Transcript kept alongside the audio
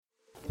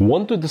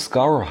Want to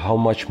discover how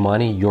much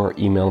money your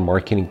email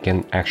marketing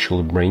can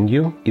actually bring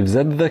you? If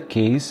that's the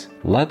case,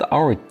 let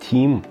our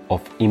team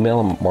of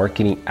email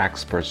marketing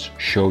experts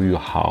show you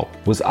how.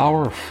 With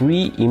our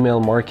free email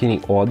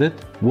marketing audit,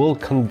 we'll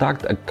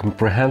conduct a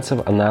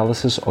comprehensive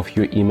analysis of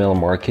your email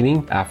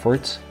marketing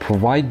efforts,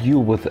 provide you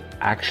with an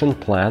action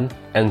plan,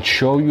 and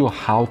show you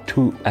how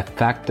to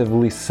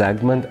effectively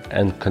segment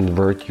and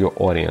convert your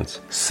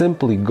audience.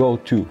 Simply go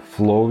to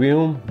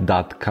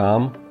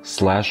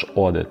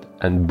flowium.com/audit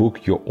and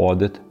book your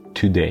audit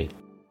today.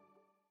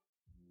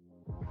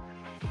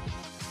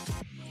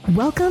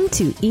 Welcome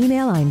to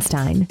Email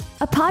Einstein,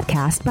 a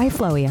podcast by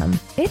Flowium.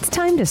 It's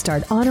time to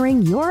start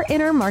honoring your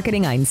inner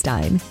marketing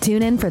Einstein.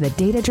 Tune in for the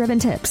data-driven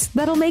tips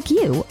that'll make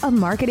you a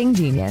marketing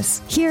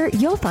genius. Here,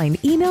 you'll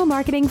find email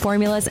marketing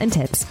formulas and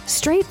tips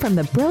straight from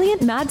the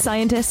brilliant mad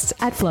scientists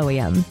at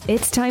Flowium.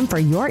 It's time for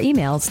your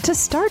emails to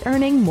start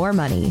earning more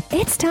money.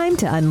 It's time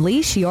to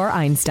unleash your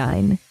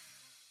Einstein.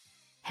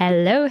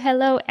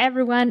 Hello,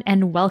 everyone,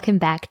 and welcome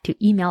back to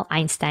Email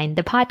Einstein,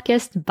 the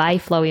podcast by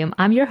Flowium.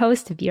 I'm your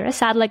host, Vera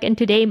Sadlak, and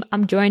today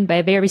I'm joined by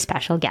a very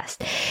special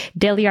guest,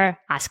 Dilyar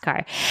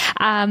Askar.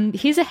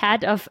 He's a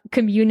head of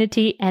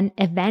community and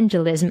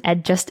evangelism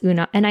at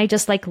Justuno, and I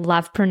just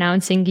love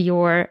pronouncing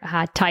your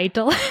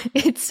title.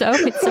 It's so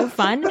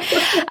fun.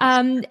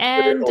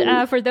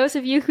 For those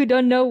of you who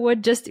don't know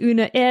what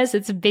Justuno is,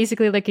 it's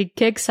basically like a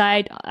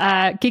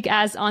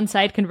kick-ass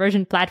on-site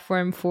conversion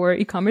platform for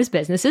e-commerce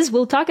businesses.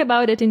 We'll talk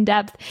about it in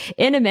depth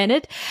in a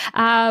minute.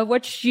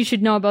 What you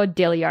should know about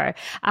Dilyar.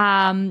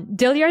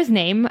 Dilyar's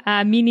name,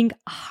 meaning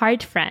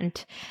heart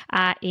friend,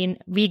 in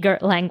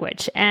Uyghur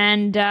language.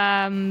 And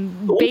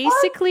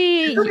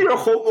basically... You did your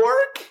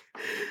homework?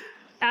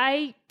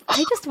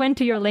 I just went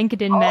to your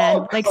LinkedIn,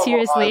 man.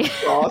 Seriously.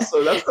 That's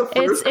awesome. That's the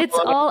first it's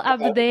all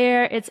up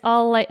there. It's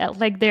all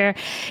like there.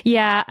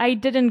 Yeah, I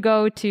didn't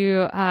go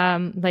to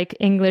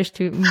English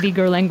to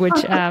Uyghur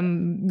language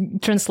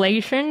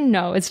translation.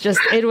 No,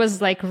 it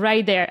was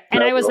right there.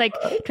 And I was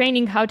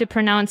training how to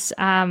pronounce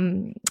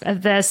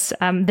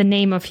the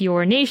name of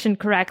your nation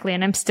correctly,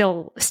 and I'm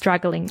still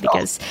struggling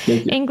because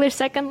English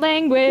second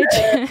language.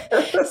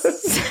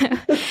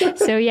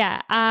 so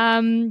yeah.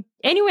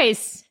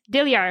 Anyways,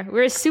 Dilyar,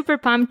 we're super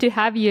pumped to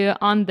have you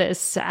on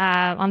this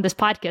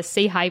podcast.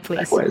 Say hi,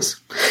 please.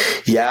 Likewise.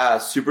 Yeah,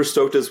 super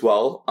stoked as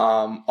well.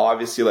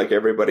 Obviously, like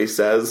everybody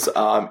says,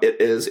 it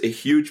is a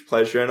huge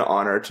pleasure and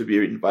honor to be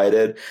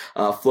invited.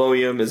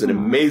 Flowium is an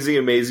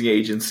amazing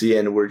agency,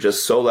 and we're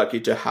just so lucky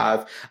to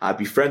have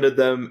befriended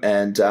them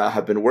and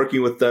have been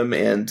working with them.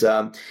 And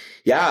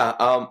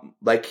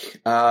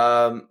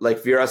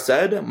like Vera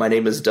said, my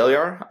name is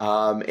Dilyar,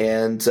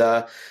 and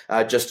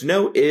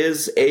Justuno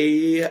is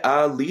a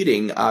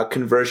leading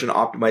conversion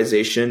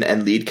optimization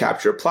and lead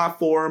capture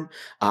platform.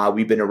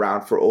 We've been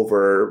around for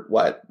over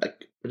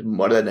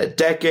more than a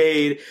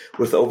decade,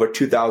 with over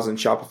 2,000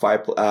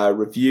 Shopify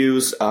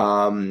reviews,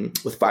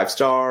 with 5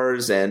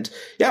 stars. And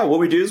what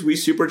we do is we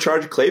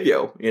supercharge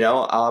Klaviyo,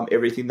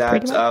 everything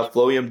that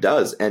Flowium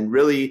does, and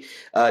really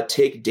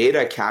take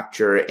data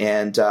capture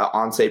and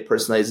on-site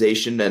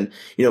personalization and,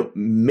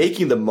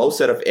 making the most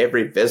out of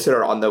every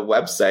visitor on the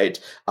website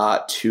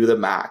to the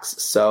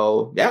max.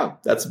 So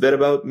that's a bit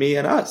about me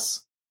and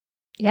us.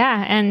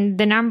 Yeah, and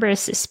the numbers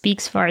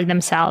speaks for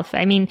themselves.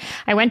 I mean,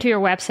 I went to your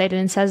website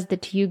and it says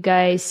that you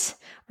guys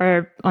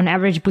are on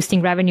average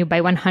boosting revenue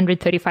by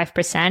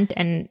 135%,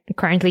 and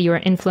currently you're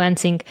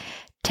influencing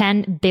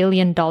 $10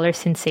 billion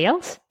in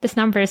sales. These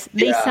numbers,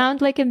 they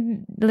sound like a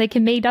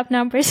made up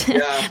numbers,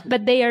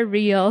 but they are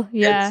real.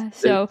 Yeah.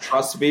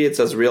 Trust me, it's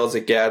as real as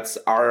it gets.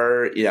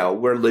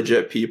 We're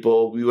legit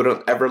people. We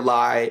wouldn't ever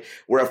lie.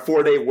 We're a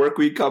 4-day work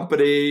week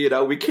company.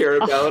 We care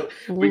about,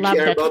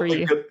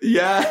 you.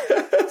 Yeah.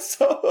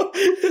 So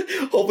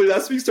hopefully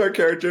that speaks to our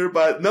character,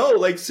 but no,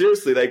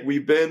 seriously,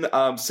 we've been,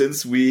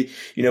 since we've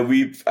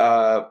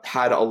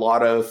had a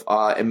lot of,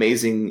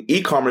 amazing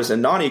e-commerce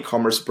and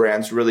non-e-commerce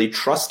brands really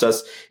trust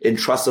us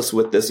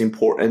with this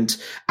important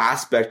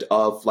aspect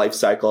of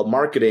lifecycle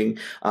marketing.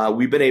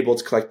 We've been able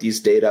to collect these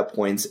data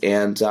points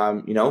and,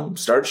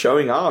 start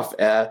showing off,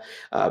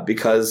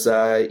 because,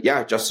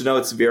 Justuno,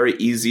 it's very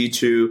easy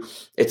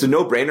it's a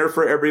no-brainer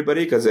for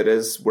everybody because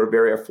we're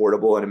very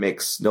affordable and it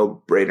makes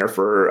no brainer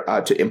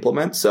to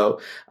implement.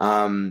 So,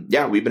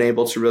 we've been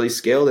able to really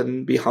scale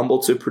and be humble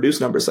to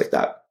produce numbers like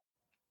that.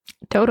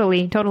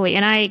 Totally.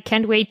 And I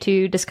can't wait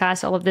to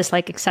discuss all of this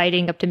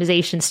exciting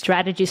optimization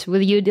strategies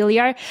with you,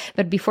 Dilyar.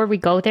 But before we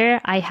go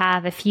there, I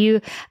have a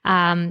few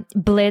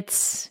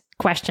blitz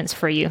questions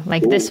for you,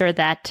 this or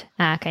that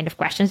kind of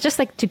questions, just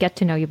to get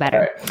to know you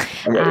better.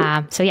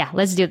 Right.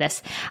 Let's do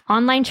this.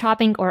 Online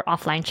shopping or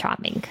offline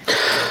shopping?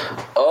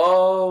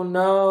 Oh,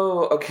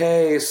 no.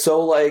 Okay.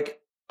 So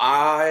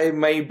I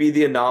might be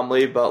the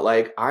anomaly, but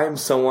I'm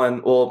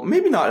someone, well,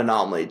 maybe not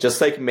anomaly,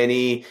 just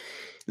many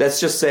let's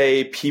just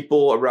say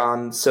people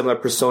around similar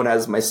persona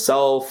as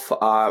myself,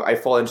 I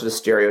fall into the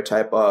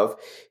stereotype of,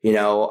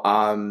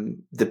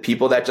 the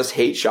people that just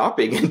hate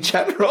shopping in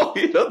general,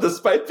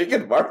 despite being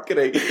in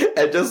marketing,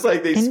 and just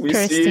like we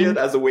see it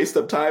as a waste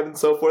of time and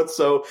so forth.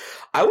 So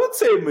I would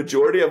say a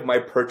majority of my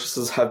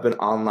purchases have been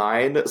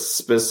online,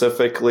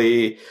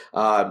 specifically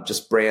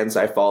just brands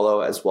I follow,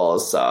 as well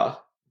as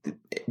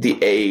the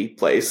A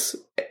place,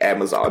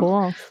 Amazon.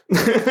 Cool.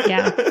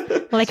 Yeah.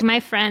 Like my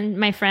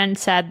friend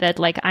said that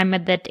like I'm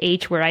at that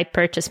age where I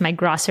purchase my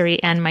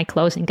grocery and my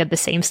clothing at the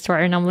same store,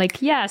 and I'm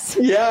like, yes,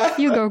 yeah,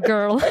 you go,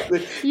 girl.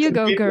 You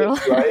go, girl.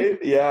 Right?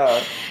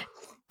 Yeah.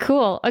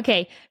 Cool.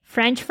 Okay.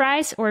 French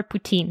fries or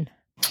poutine?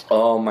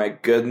 Oh my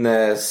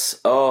goodness.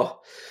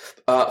 Oh,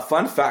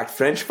 fun fact: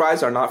 French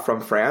fries are not from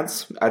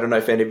France. I don't know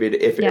if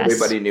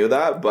everybody knew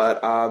that,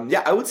 but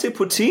I would say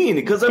poutine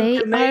because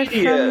I'm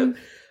Canadian.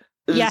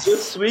 Yes. Je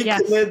suis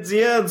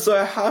Canadian, so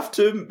I have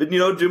to,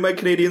 do my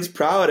Canadians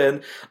proud.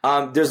 And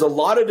there's a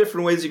lot of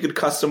different ways you could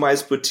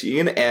customize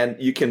poutine, and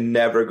you can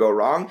never go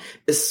wrong,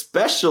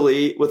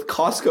 especially with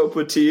Costco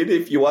poutine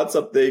if you want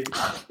something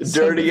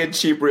dirty and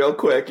cheap real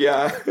quick.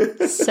 Yeah.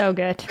 So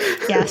good.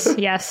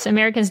 Yes.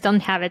 Americans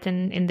don't have it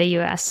in the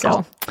US,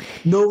 so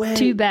no way.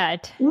 Too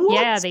bad. What?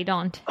 Yeah, they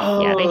don't.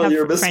 Oh, they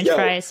have French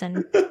fries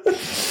and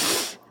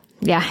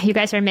yeah, you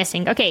guys are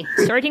missing. Okay,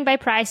 sorting by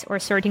price or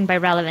sorting by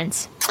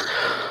relevance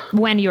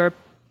when you're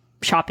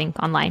shopping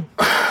online?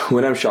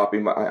 When I'm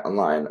shopping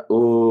online,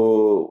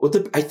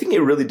 I think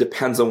it really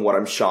depends on what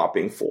I'm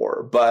shopping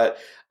for. But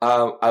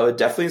I would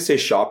definitely say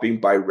shopping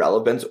by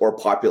relevance or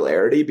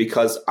popularity,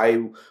 because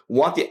I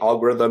want the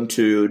algorithm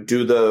to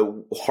do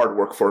the hard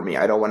work for me.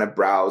 I don't want to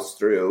browse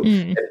through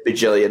a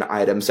bajillion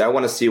items. I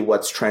want to see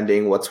what's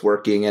trending, what's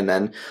working. And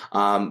then,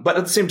 but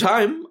at the same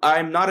time,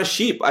 I'm not a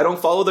sheep. I don't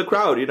follow the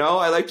crowd.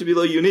 I like to be a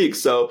little unique.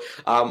 So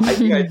I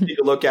think I need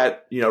to look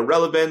at,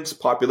 relevance,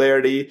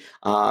 popularity,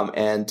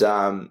 and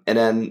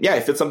then,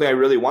 if it's something I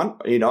really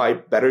want, I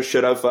better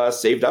should have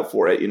saved up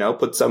for it,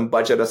 put some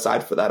budget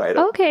aside for that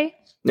item. Okay.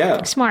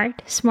 Yeah.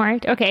 Smart.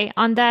 Okay.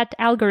 On that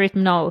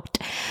algorithm note,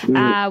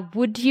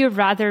 would you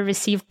rather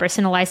receive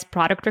personalized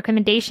product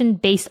recommendation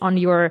based on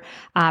your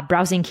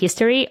browsing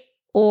history,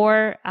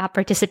 or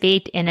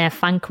participate in a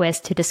fun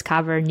quiz to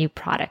discover new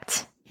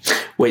products?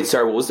 Wait,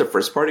 sorry, what was the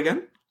first part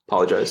again?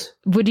 Apologize.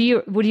 Would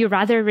you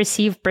rather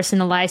receive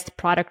personalized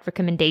product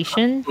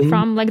recommendation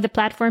from like the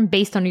platform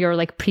based on your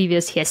like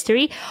previous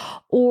history,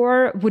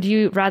 or would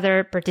you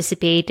rather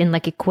participate in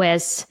like a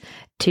quiz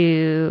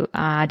to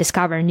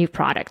discover new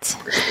products?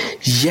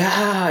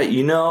 Yeah,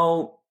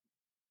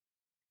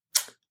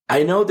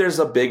 I know there's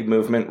a big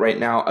movement right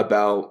now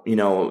about,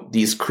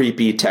 these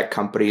creepy tech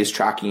companies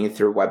tracking you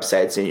through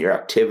websites and your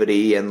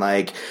activity, and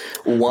like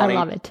wanting, I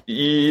love it.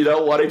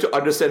 Wanting to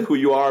understand who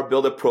you are,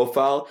 build a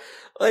profile.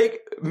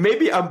 Like,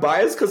 maybe I'm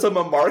biased because I'm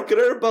a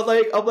marketer, but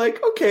like, I'm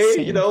like, okay,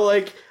 Same. as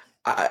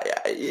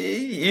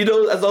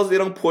long as they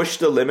don't push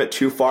the limit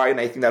too far, and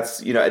I think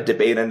that's, a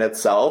debate in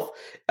itself.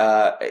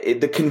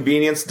 The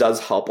convenience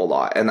does help a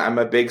lot. And I'm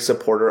a big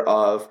supporter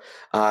of,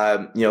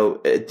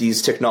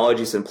 these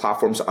technologies and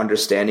platforms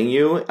understanding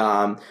you,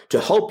 to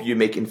help you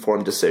make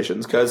informed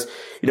decisions. Cause,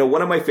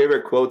 one of my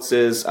favorite quotes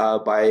is,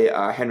 by,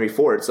 Henry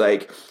Ford. It's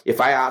like,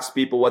 if I asked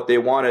people what they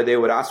wanted, they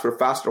would ask for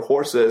faster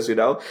horses,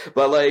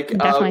 but like,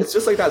 it's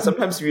just like that.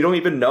 Sometimes you don't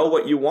even know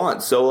what you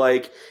want. So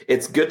like,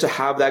 it's good to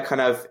have that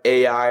kind of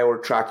AI or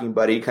tracking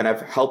buddy kind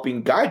of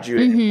helping guide you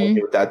and help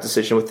you with that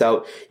decision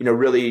without,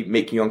 really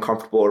making you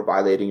uncomfortable or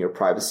violating your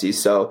privacy.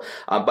 So,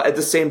 but at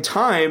the same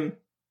time,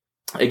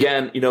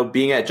 again,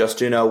 being at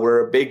Justuno,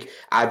 we're a big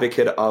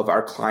advocate of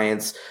our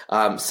clients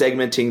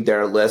segmenting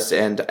their lists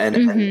and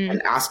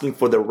asking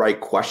for the right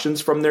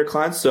questions from their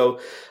clients. So,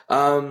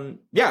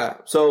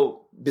 so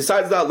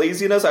besides that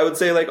laziness, I would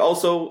say like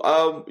also,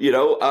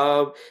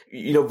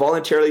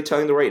 voluntarily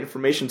telling the right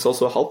information is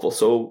also helpful.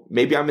 So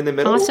maybe I'm in the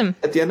middle. Awesome.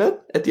 At the end.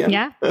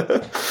 Yeah.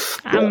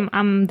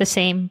 I'm the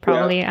same,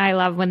 probably. Yeah. I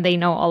love when they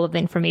know all of the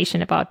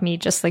information about me,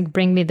 just like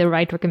bring me the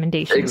right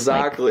recommendations.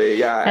 Exactly. Like,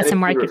 yeah. That's a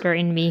marketer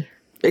in me.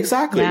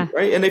 Exactly. Yeah.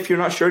 Right. And if you're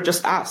not sure,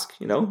 just ask,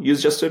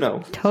 use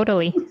Justuno.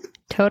 Totally.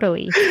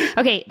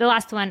 Okay. The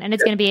last one, and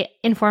it's going to be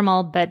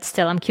informal, but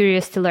still I'm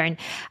curious to learn.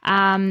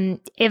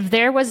 If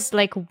there was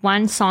like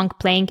one song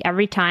playing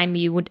every time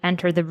you would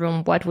enter the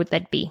room, what would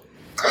that be?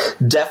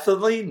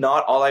 Definitely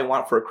Not All I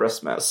Want for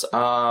Christmas.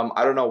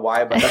 I don't know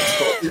why, but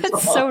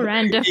that's so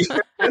random.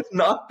 It's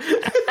not.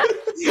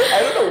 I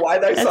don't know why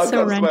that song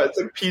comes to mind. It's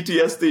like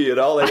PTSD,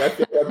 Like I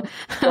feel I'm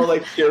still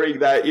like hearing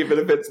that, even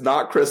if it's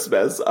not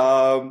Christmas.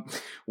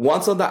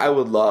 One song that I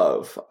would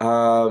love,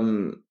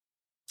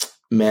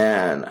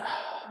 man,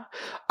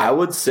 I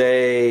would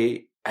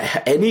say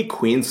any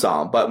Queen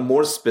song, but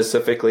more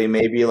specifically,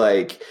 maybe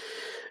like,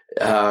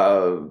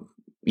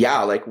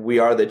 like We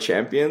Are the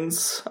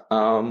Champions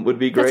would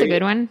be great. That's a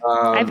good one.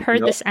 I've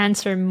heard this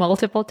answer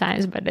multiple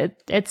times, but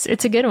it's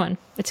a good one.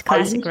 It's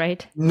classic,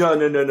 right?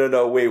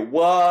 No. Wait,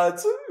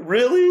 what?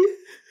 Really?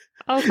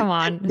 Oh, come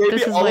on. Maybe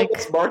This is all like of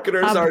us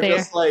marketers up are there.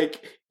 just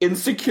like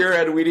insecure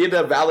and we need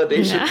a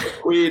validation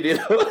queen,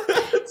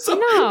 So,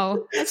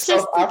 No, it's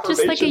just like a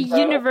self-affirmation,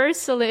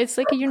 universal. It's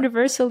like a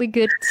universally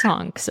good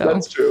song. So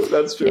That's true.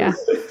 yeah,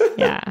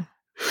 yeah,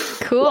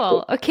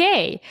 cool.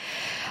 Okay,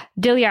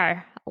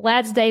 Dilyar,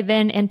 let's dive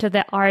into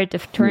the art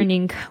of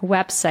turning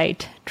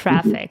website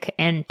traffic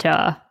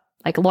into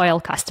like loyal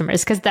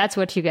customers, because that's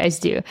what you guys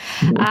do.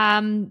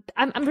 I'm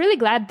really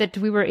glad that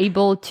we were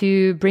able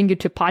to bring you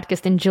to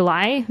podcast in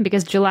July,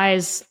 because July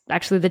is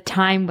actually the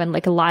time when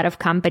like a lot of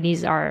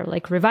companies are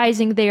like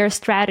revising their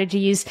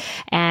strategies,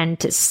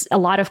 and a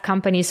lot of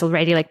companies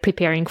already like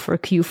preparing for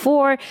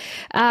Q4.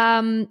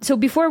 So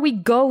before we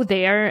go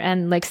there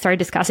and like start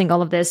discussing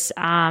all of this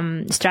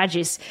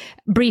strategies,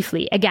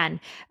 briefly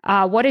again,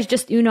 what is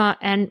Justuno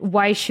and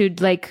why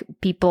should like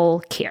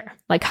people care?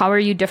 Like, how are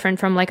you different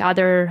from like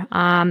other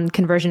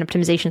conversion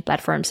optimization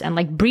platforms, and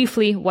like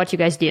briefly what you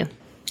guys do?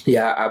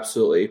 Yeah,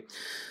 absolutely.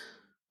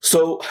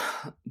 So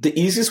the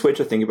easiest way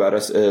to think about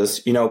us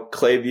is,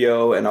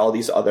 Klaviyo and all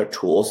these other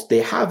tools, they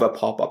have a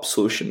pop-up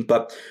solution,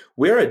 but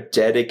we're a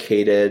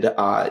dedicated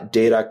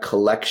data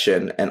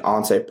collection and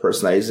on-site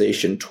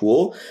personalization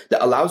tool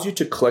that allows you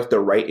to collect the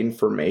right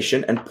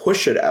information and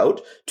push it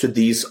out to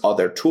these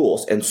other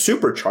tools and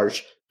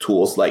supercharge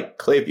tools like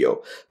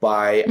Klaviyo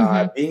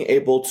by being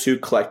able to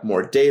collect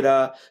more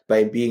data,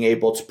 by being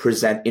able to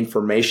present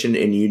information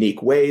in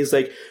unique ways.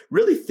 Like,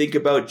 really think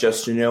about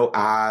Justuno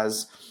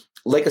as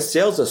like a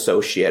sales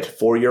associate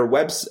for your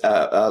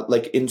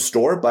like in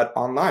store, but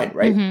online,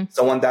 right?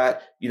 Someone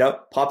that,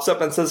 pops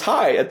up and says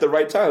hi at the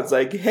right time. It's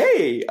like,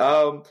 hey,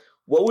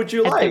 what would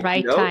you like? At the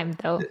right time,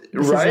 though.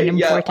 This right? Is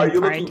an important Are you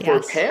part, looking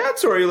for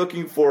pants, or are you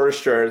looking for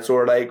shirts,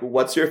 or like,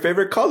 what's your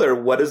favorite color?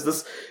 What is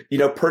this,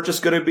 purchase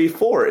going to be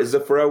for? Is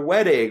it for a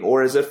wedding,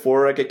 or is it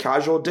for like a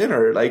casual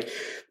dinner? Like,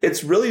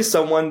 it's really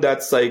someone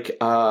that's like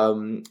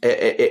an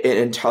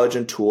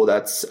intelligent tool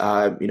that's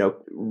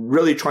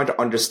really trying to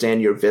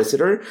understand your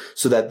visitor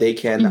so that they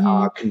can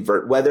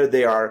convert, whether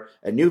they are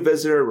a new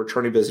visitor,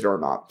 returning visitor, or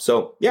not.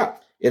 So yeah,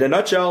 in a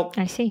nutshell,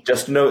 I see.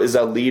 Justuno is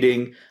a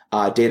leading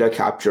data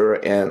capture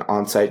and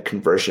on-site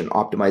conversion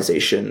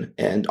optimization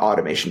and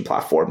automation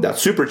platform that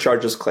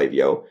supercharges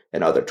Klaviyo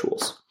and other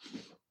tools.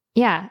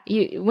 Yeah,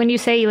 when you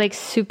say like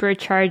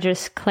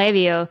supercharges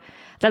Klaviyo,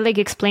 that like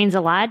explains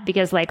a lot,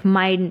 because like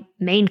my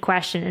main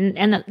question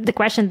and the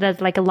question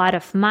that like a lot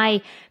of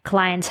my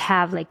clients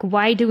have, like,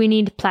 why do we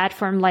need a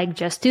platform like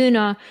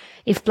Justuno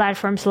if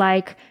platforms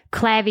like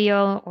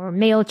Klaviyo or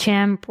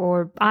MailChimp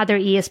or other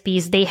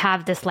ESPs, they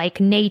have this like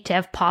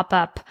native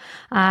pop-up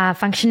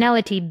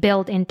functionality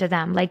built into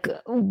them? Like,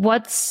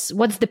 what's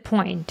the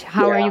point?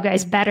 How are you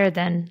guys better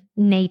than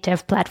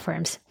native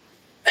platforms?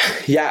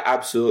 Yeah,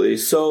 absolutely.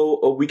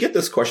 So we get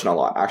this question a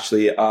lot,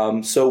 actually.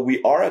 So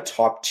we are a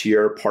top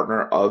tier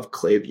partner of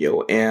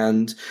Klaviyo,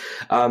 and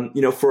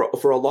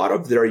for a lot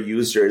of their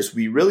users,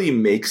 we really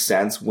make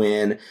sense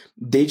when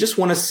they just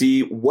want to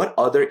see what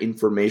other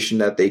information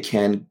that they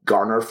can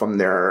garner from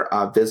their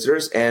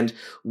visitors and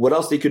what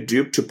else they could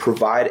do to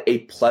provide a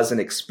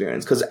pleasant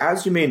experience. Because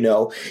as you may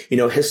know,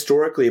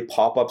 historically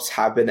pop-ups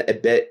have been a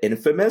bit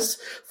infamous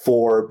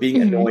for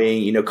being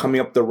annoying, coming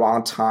up the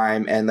wrong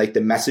time, and like the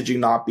messaging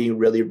not being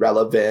really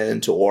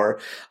relevant, or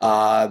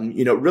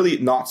really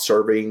not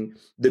serving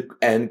the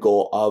end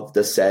goal of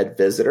the said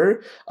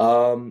visitor.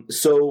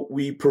 So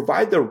we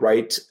provide the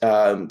right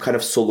kind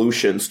of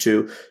solutions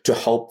to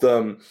help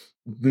them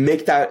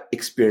make that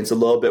experience a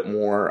little bit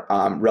more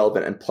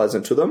relevant and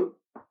pleasant to them,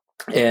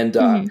 and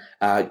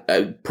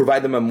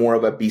provide them a more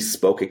of a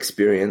bespoke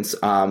experience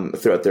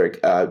throughout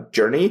their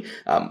journey,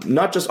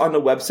 not just on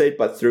the website,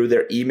 but through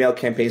their email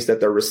campaigns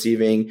that they're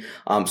receiving.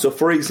 So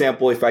for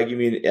example, if I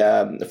give you,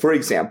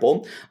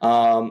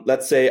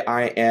 let's say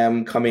I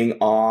am coming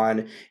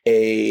on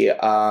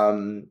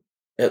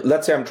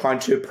let's say I'm trying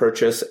to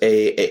purchase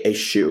a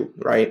shoe,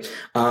 right?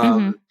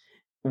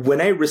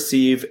 When I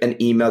receive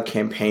an email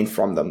campaign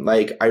from them,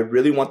 like, I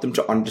really want them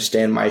to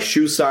understand my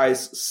shoe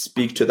size,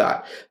 speak to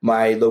that.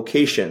 My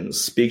location,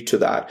 speak to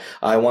that.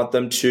 I want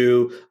them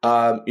to,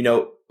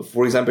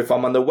 for example, if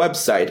I'm on the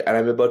website and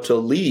I'm about to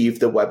leave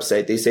the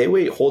website, they say,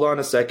 wait, hold on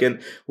a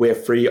second. We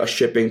have free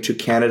shipping to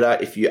Canada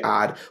if you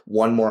add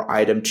one more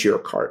item to your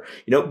cart.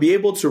 Be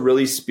able to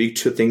really speak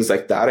to things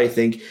like that, I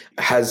think,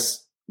 has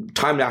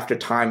time after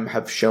time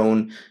have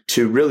shown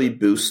to really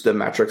boost the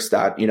metrics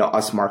that,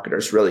 us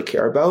marketers really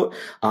care about.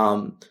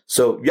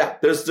 So yeah,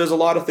 there's a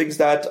lot of things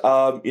that,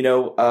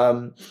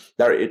 that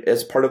are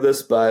as part of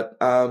this, but,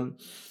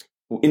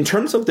 in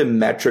terms of the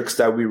metrics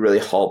that we really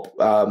help,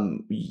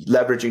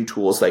 leveraging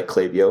tools like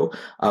Klaviyo,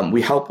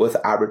 we help with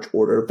average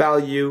order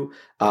value.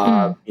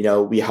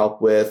 We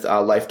help with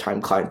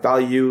lifetime client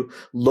value,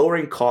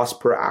 lowering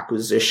cost per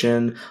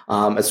acquisition,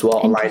 as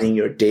well aligning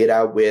your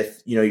data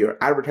with, your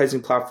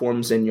advertising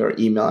platforms and your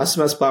email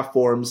SMS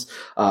platforms,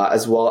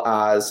 as well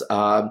as,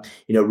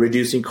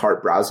 reducing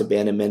cart browse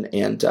abandonment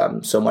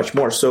and so much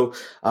more. So,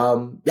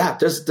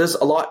 there's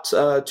a lot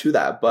to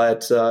that,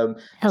 but a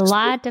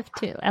lot to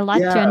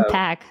unpack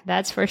attack.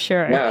 That's for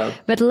sure. Yeah.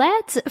 But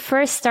let's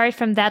first start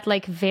from that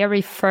like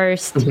very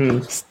first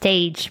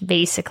stage,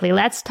 basically.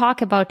 Let's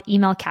talk about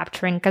email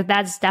capturing, because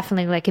that's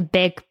definitely like a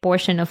big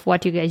portion of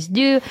what you guys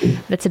do.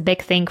 That's a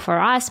big thing for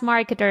us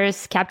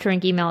marketers.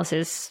 Capturing emails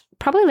is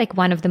probably like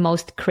one of the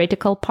most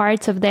critical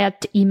parts of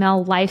that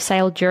email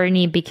lifestyle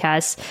journey,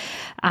 because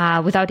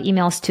without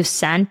emails to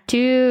send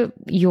to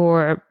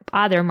your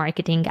other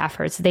marketing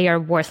efforts, they are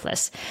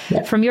worthless.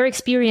 Yeah. From your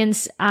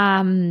experience,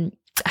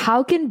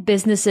 how can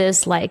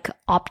businesses like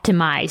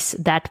optimize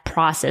that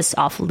process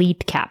of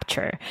lead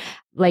capture?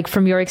 Like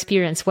from your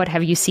experience, what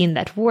have you seen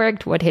that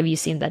worked? What have you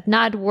seen that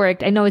not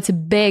worked? I know it's a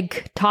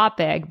big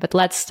topic, but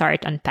let's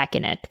start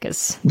unpacking it,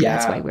 because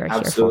that's why we're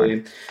absolutely.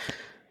 here for.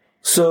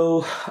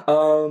 So,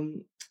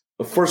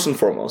 first and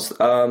foremost,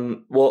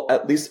 well,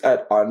 at least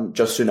on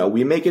Justuno,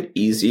 we make it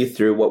easy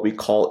through what we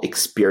call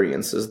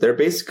experiences. They're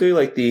basically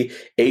like the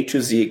A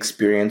to Z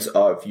experience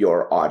of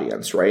your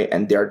audience, right?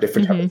 And there are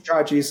different types of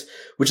strategies,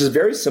 which is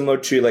very similar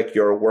to like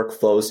your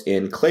workflows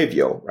in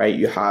Klaviyo, right?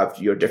 You have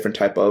your different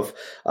type of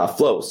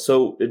flows.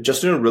 So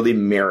Justuno really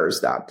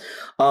mirrors that.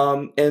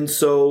 And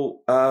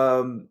so,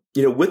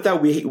 with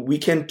that, we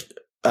can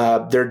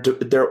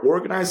they're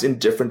organized in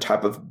different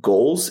type of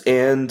goals,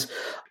 and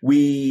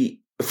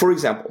for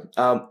example,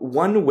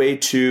 one way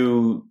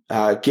to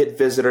get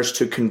visitors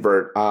to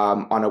convert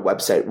on a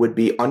website would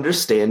be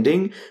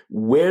understanding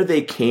where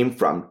they came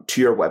from to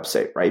your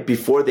website, right?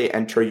 Before they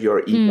enter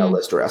your email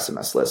list or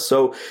SMS list.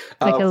 So,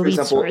 like for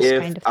example,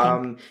 if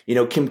kind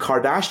of Kim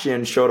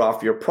Kardashian showed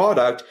off your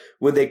product,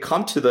 when they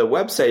come to the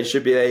website, it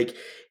should be like,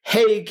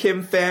 hey,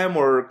 Kim Fam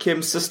or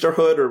Kim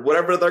Sisterhood or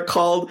whatever they're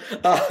called.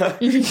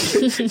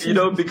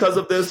 Because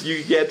of this,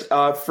 you get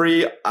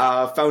free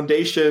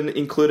foundation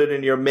included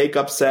in your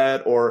makeup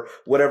set or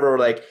whatever.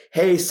 Like,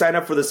 hey, sign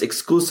up for this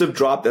exclusive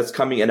drop that's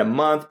coming in a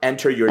month.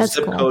 Enter your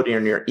zip code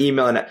and your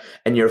email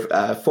and your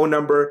phone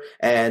number,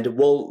 and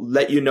we'll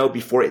let you know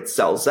before it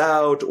sells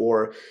out.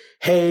 Or,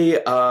 hey,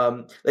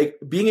 like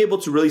being able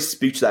to really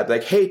speak to that,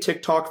 like, hey,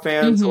 TikTok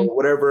fans or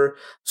whatever.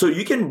 So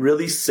you can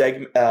really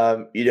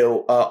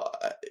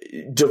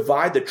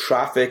divide the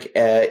traffic,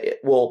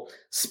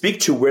 speak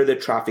to where the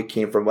traffic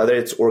came from, whether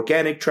it's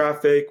organic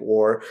traffic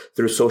or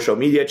through social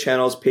media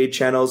channels, paid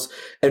channels,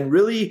 and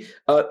really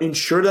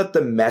ensure that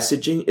the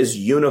messaging is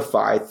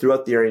unified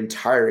throughout their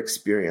entire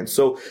experience.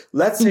 So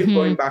let's say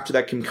going back to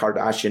that Kim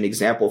Kardashian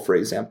example, for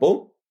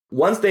example,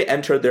 once they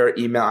enter their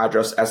email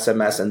address,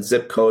 SMS, and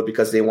zip code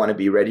because they want to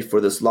be ready for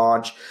this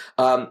launch,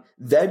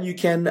 then you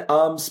can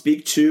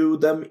speak to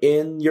them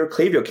in your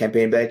Klaviyo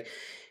campaign, like,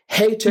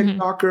 hey,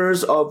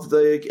 TikTokers of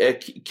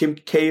the Kim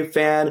K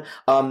fan,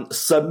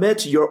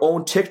 submit your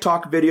own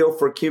TikTok video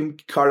for Kim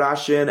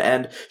Kardashian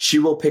and she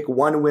will pick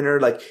one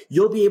winner. Like,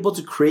 you'll be able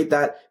to create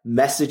that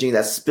messaging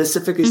that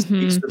specifically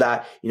speaks to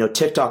that,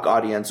 TikTok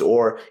audience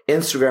or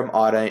Instagram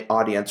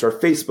audience or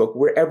Facebook,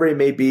 wherever it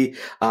may be,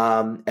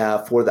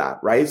 for that,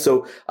 right?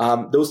 So,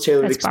 those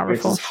tailored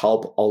experiences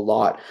help a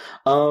lot.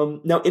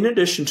 Now, in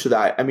addition to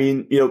that, I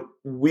mean,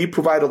 we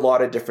provide a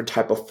lot of different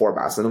type of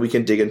formats, and we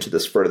can dig into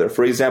this further.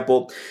 For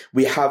example,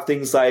 we have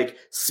things like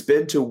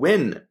spin to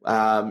win,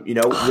 where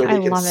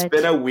they can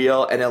spin a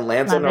wheel and it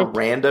lands on a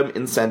random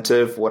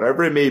incentive,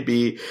 whatever it may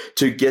be,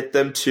 to get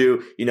them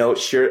to,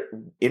 share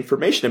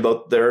information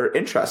about their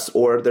interests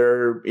or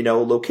their,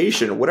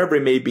 location, whatever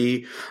it may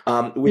be.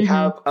 We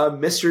have a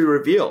mystery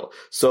reveal.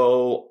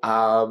 So,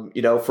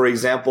 for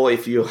example,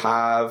 if you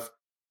have,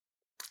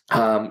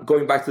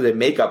 going back to the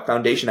makeup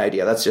foundation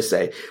idea, let's just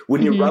say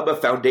when you rub a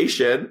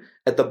foundation,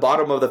 at the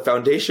bottom of the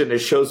foundation, it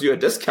shows you a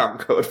discount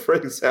code, for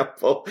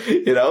example.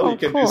 You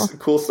can do some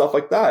cool stuff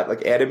like that,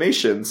 like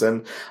animations.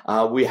 And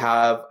we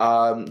have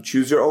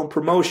choose your own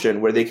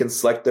promotion, where they can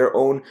select their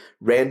own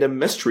random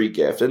mystery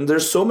gift. And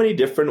there's so many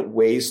different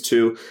ways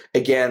to,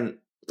 again,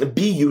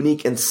 be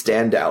unique and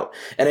stand out.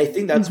 And I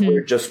think that's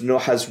where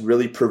Justuno has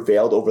really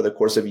prevailed over the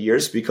course of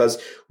years,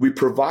 because we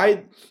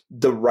provide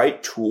the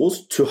right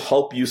tools to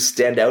help you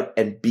stand out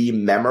and be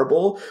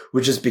memorable,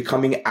 which is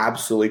becoming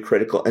absolutely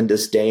critical in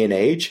this day and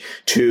age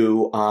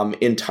to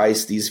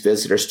entice these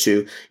visitors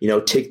to,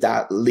 take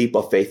that leap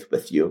of faith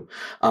with you.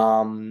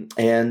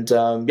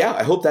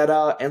 I hope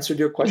that answered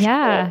your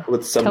question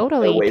with some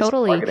ways of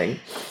targeting.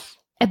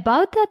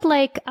 About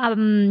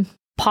that,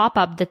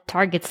 pop-up that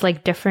targets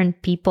like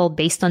different people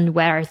based on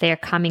where they're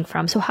coming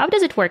from. So how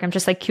does it work? I'm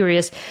just like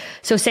curious.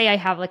 So say I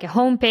have like a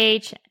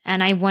homepage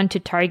and I want to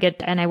target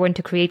and I want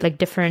to create like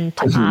different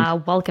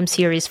welcome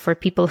series for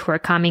people who are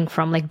coming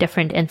from like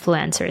different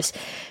influencers.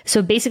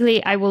 So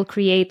basically I will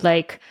create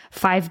like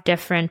 5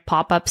 different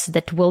pop-ups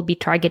that will be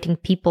targeting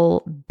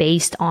people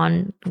based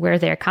on where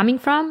they're coming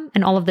from.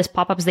 And all of these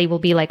pop-ups, they will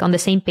be like on the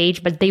same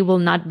page, but they will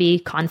not be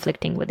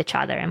conflicting with each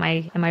other. Am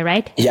I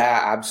right? Yeah,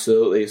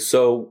 absolutely.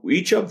 So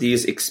each of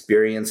these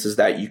experiences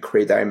that you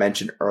create that I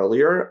mentioned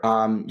earlier,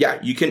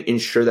 you can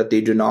ensure that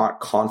they do not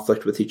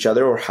conflict with each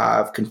other or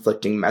have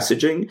conflicting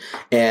messaging. marketing.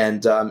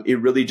 And it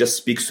really just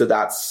speaks to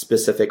that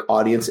specific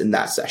audience in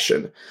that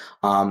session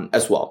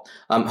as well.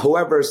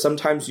 However,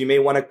 sometimes you may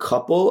want to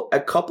couple a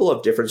couple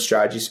of different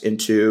strategies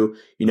into,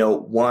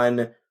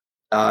 one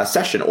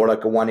session or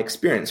like a one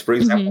experience. For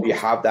example, you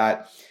have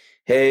that,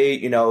 hey,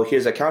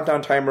 here's a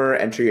countdown timer,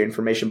 enter your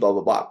information, blah,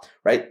 blah, blah,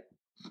 right?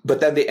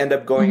 But then they end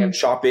up going and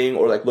shopping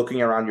or like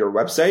looking around your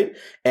website.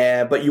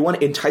 But you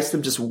want to entice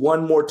them just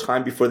one more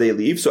time before they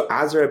leave. So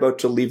as they're about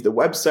to leave the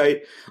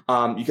website,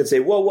 you can say,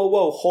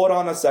 whoa, hold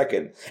on a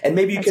second. And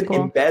maybe you can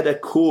embed a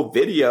cool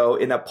video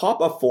in a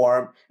pop-up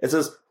form. It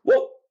says,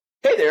 whoa,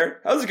 hey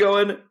there, how's it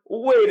going?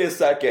 Wait a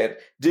second.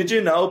 Did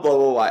you know? Blah,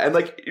 blah, blah. And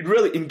like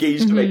really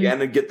engage them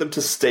again and get them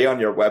to stay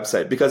on your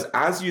website. Because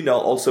as you know,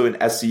 also in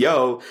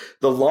SEO,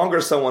 the longer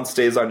someone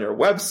stays on your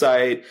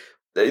website,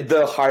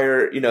 the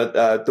higher,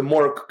 the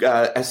more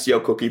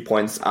SEO cookie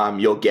points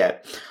you'll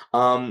get.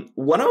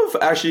 One of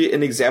actually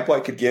an example I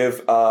could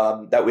give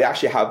that we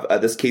actually have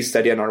this case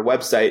study on our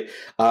website.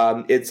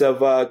 It's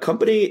of a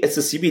company, it's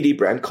a CBD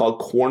brand called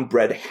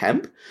Cornbread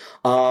Hemp.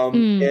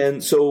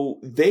 And so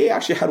they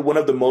actually had one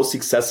of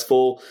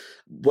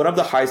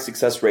the highest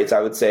success rates,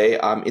 I would say,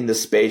 in the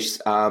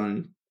space.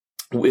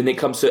 When it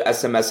comes to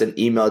SMS and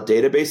email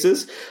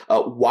databases,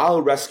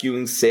 while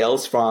rescuing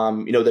sales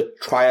from, the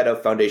triad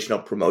of foundational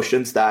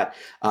promotions that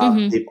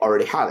they've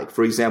already had. Like,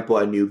 for example,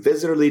 a new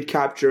visitor lead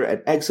capture,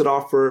 an exit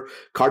offer,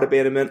 cart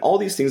abandonment, all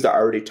these things that I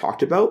already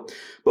talked about.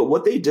 But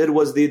what they did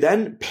was they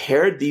then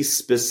paired these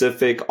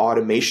specific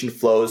automation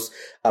flows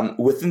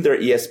within their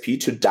ESP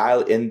to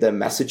dial in the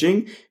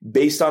messaging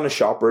based on a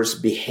shopper's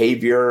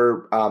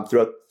behavior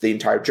throughout the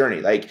entire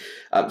journey. Like,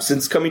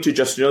 since coming to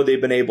Justuno,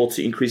 they've been able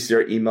to increase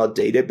their email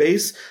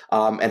database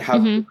and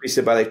have increased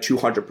it by like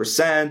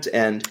 200%.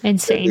 And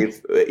insane.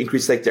 They've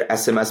increased like their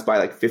SMS by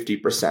like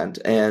 50%.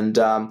 And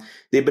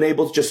they've been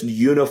able to just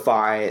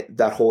unify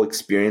that whole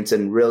experience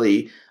and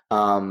really,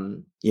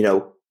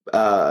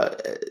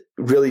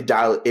 really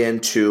dial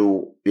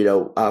into,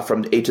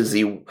 from A to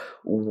Z,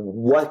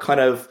 what kind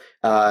of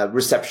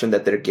reception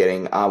that they're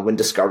getting when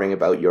discovering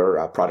about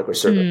your product or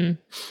service.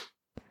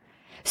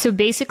 So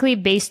basically,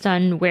 based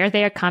on where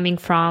they are coming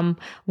from,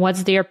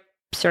 what's their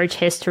search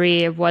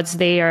history, what's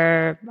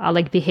their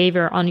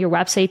behavior on your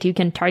website, you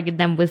can target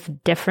them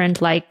with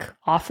different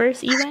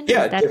offers even?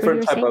 Yeah,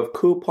 different type of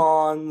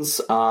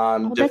coupons.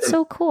 That's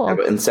so cool. Type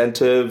of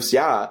incentives.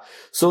 Yeah.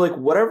 So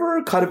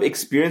whatever kind of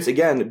experience,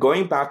 again,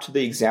 going back to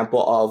the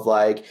example of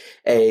a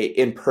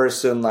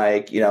in-person,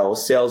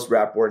 sales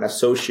rep or an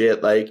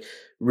associate,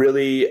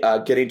 really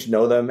getting to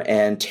know them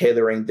and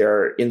tailoring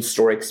their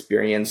in-store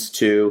experience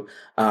to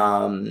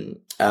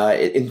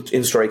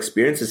in-store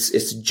experience.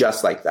 It's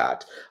just like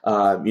that.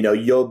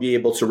 You'll be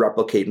able to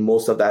replicate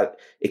most of that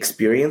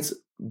experience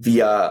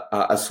via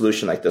a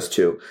solution like this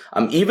too.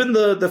 Even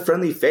the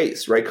friendly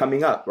face, right,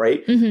 coming up,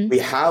 right? We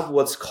have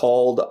what's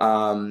called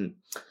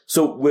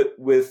so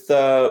with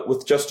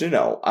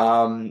Justuno,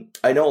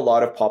 I know a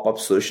lot of pop-up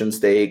solutions,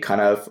 they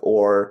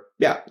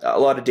a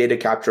lot of data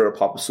capture or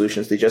pop-up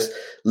solutions, they just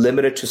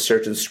limit it to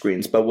certain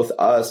screens. But with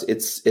us,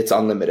 it's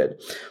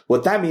unlimited.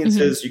 What that means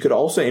is you could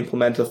also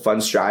implement a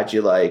fun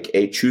strategy like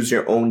a choose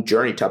your own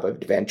journey type of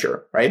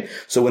adventure, right?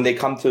 So when they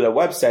come to the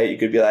website, you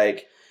could be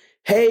like,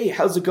 hey,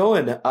 how's it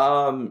going?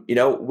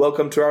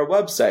 Welcome to our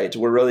website.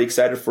 We're really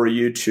excited for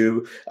you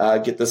to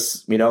get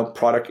this,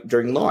 product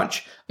during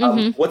launch.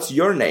 What's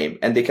your name?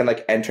 And they can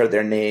enter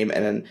their name,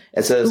 and then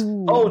it says,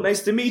 oh,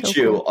 nice to meet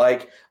you. Cool.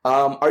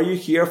 Are you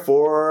here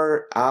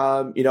for,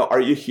 our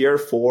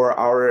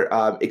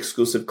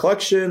exclusive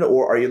collection,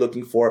 or are you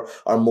looking for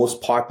our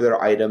most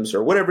popular items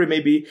or whatever it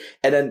may be?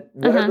 And then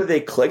whenever they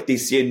click, they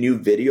see a new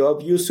video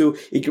of you. So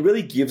it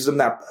really gives them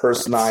that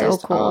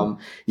personalized, so cool.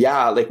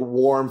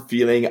 Warm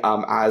feeling,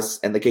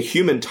 and a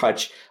human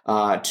touch,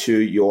 to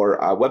your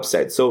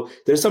website. So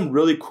there's some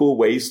really cool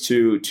ways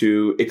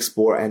to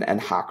explore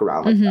and hack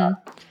around like that.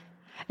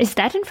 Is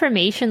that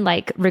information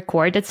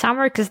recorded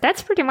somewhere? Because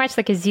that's pretty much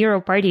a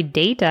zero-party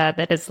data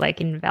that is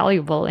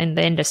invaluable in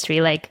the industry.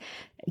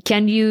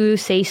 Can you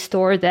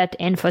store that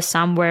info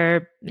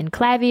somewhere in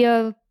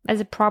Klaviyo as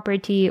a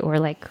property, or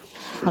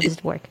how does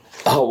it work?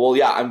 Oh, well,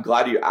 yeah, I'm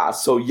glad you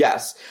asked. So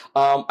yes,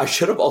 I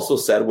should have also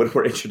said when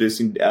we're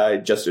introducing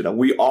Justuno,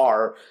 we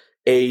are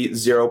a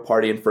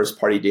zero-party and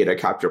first-party data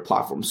capture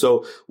platform.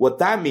 So what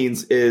that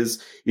means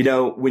is,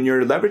 when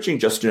you're leveraging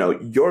Justuno,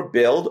 you're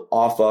billed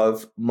off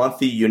of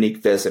monthly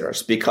unique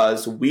visitors,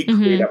 because we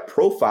create a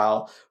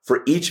profile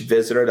for each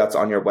visitor that's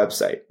on your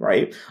website,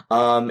 right?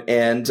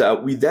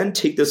 We then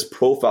take this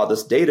profile,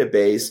 this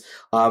database,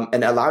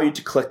 and allow you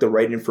to collect the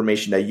right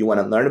information that you want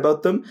to learn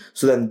about them.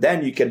 So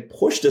then you can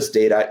push this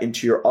data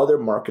into your other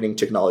marketing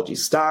technology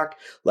stack,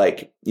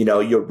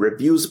 your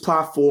reviews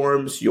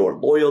platforms, your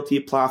loyalty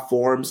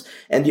platforms,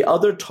 and the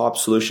other top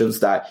solutions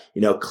that,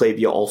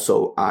 Klaviyo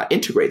also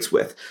integrates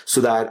with,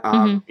 so that,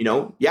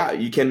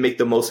 you can make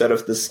the most out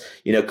of this,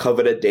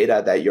 coveted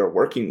data that you're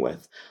working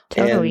with.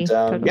 Totally.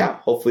 Yeah,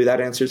 hopefully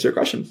that answers your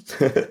question.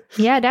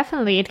 Yeah,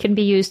 definitely. It can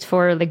be used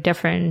for like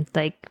different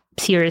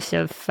series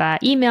of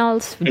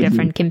emails,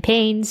 different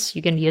campaigns.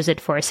 You can use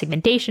it for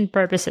segmentation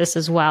purposes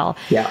as well.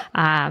 Yeah.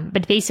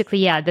 But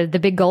basically, the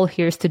big goal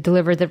here is to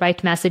deliver the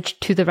right message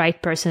to the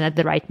right person at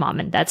the right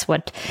moment. That's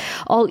what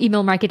all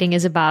email marketing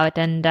is about.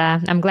 And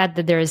I'm glad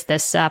that there is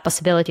this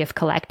possibility of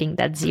collecting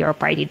that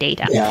zero-party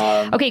data.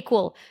 Yeah. Okay,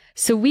 cool.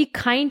 So we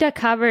kind of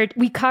covered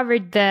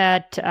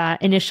that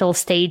initial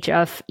stage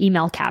of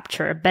email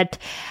capture, but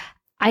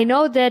I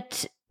know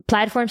that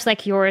platforms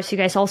like yours, you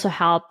guys also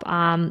help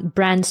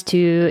brands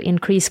to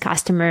increase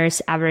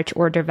customers' average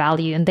order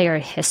value and their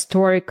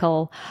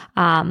historical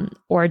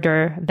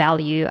order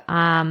value.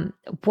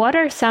 What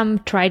are some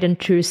tried and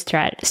true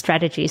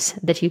strategies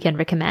that you can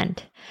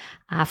recommend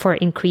for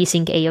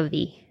increasing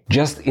AOV?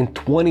 Just in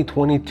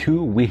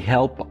 2022, we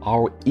help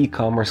our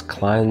e-commerce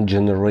client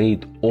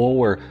generate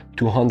over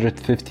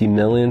 250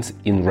 million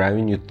in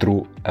revenue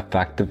through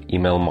effective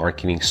email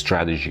marketing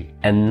strategy.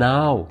 And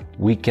now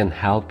we can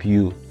help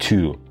you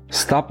too.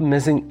 Stop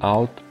missing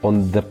out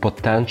on the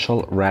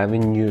potential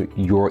revenue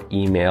your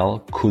email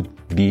could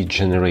be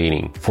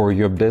generating for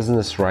your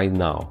business right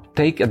now.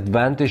 Take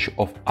advantage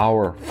of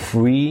our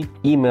free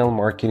email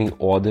marketing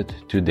audit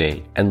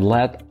today and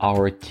let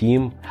our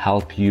team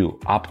help you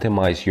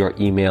optimize your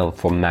email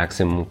for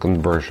maximum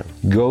conversion.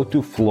 Go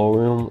to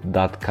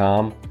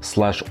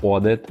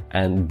flowium.com/audit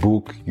and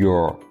book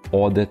your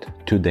audit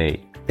today.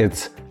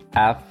 It's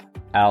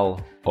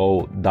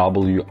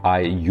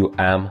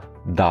FLOWIUM.com/AUDIT.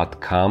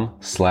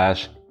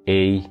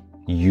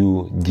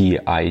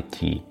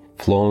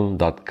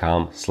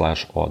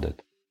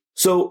 Flowium.com/audit.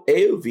 So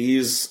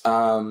AOVs,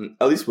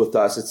 at least with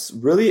us, it's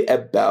really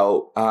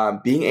about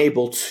being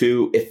able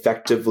to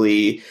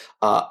effectively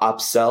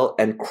upsell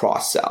and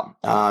cross-sell.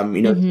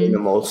 The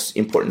most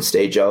important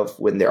stage of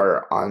when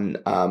they're on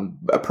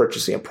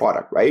purchasing a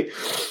product, right?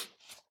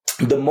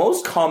 The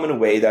most common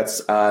way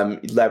that's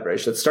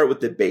leveraged, let's start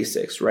with the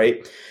basics,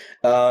 right?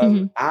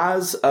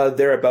 As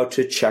they're about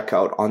to check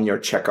out on your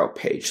checkout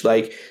page,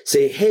 like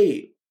say,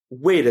 hey,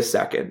 wait a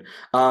second.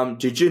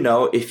 Did you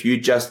know if you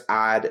just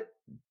add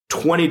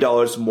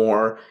 $20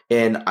 more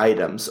in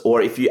items, or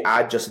if you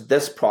add just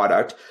this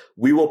product,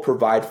 we will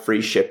provide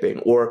free shipping,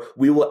 or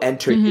we will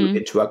enter you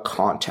into a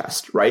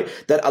contest, right?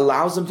 That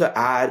allows them to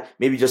add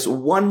maybe just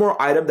one more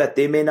item that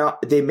they may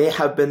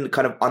have been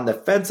kind of on the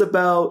fence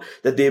about,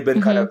 that they've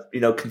been kind of,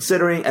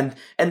 considering, and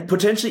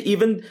potentially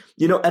even,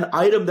 an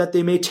item that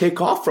they may take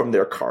off from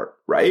their cart,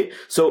 right?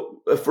 So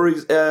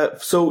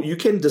so you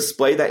can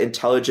display that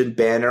intelligent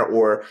banner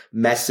or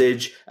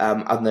message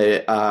on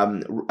the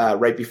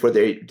right before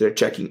they're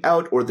checking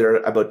out, or they're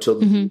about to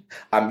leave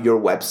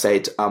your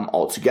website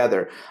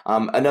altogether.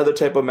 Another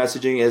type of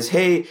messaging is,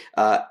 hey,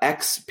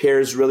 X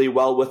pairs really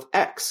well with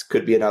X,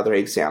 could be another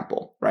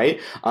example, right?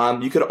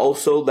 You could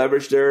also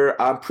leverage their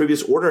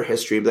previous order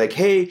history, like,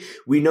 hey,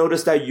 we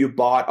noticed that you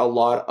bought a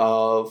lot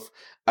of,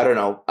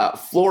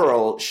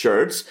 floral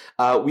shirts.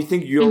 We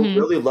think you'll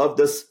really love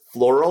this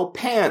floral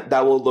pant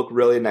that will look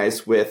really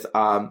nice with,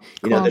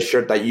 the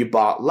shirt that you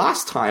bought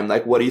last time.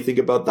 Like, what do you think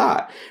about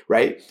that?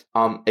 Right.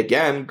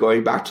 Again,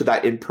 going back to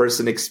that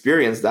in-person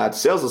experience, that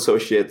sales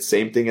associate,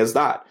 same thing as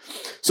that.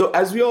 So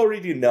as we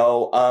already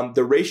know,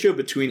 the ratio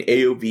between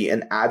AOV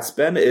and ad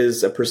spend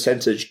is a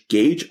percentage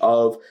gauge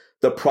of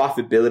the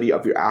profitability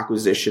of your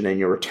acquisition and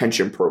your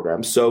retention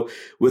program. So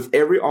with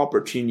every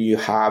opportunity you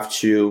have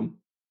to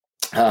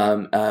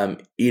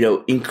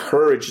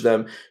encourage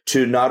them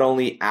to not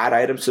only add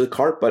items to the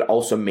cart, but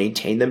also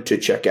maintain them to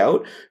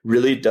checkout,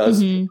 really does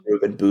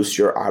improve and boost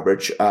your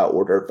average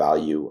order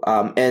value.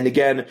 And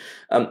again,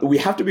 we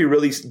have to be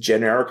really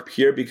generic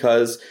here,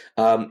 because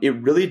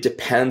it really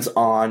depends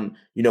on,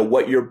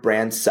 what your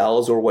brand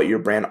sells or what your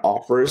brand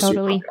offers.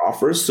 Totally.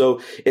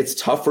 So it's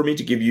tough for me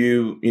to give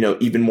you,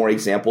 even more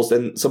examples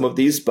than some of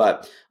these,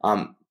 but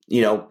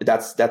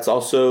that's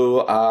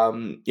also,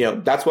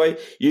 that's why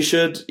you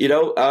should,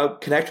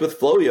 connect with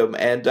Flowium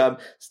and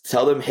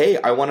tell them, hey,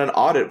 I want an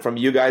audit from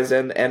you guys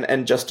and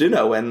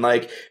Justuno, and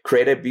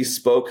create a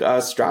bespoke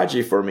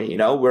strategy for me,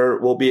 where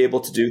we'll be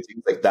able to do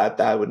things like that.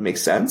 That would make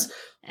sense.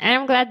 And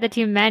I'm glad that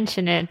you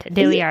mentioned it,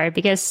 Diliar,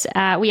 because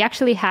we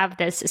actually have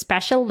this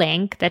special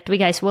link that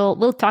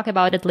we'll talk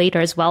about it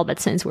later as well. But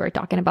since we're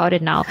talking about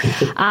it now,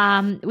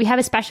 we have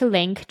a special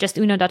link,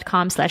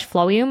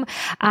 justuno.com/Flowium.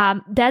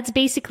 That's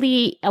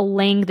basically a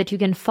link that you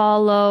can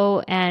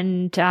follow,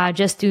 and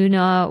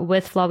Justuno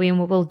with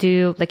Flowium will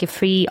do a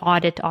free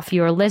audit of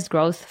your list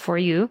growth for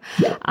you.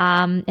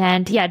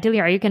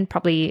 Diliar, you can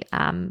probably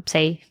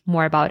say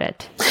more about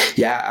it.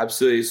 Yeah,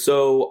 absolutely.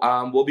 So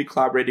we'll be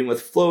collaborating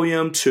with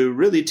Flowium to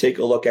really take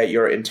a look at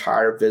your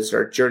entire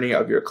visitor journey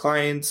of your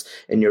clients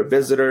and your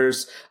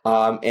visitors,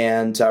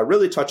 and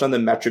really touch on the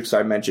metrics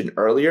I mentioned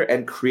earlier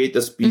and create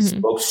this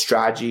bespoke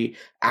strategy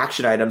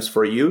action items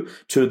for you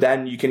to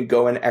then you can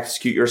go and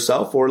execute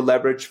yourself or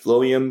leverage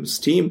Flowium's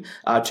team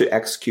to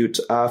execute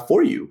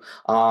for you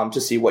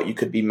to see what you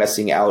could be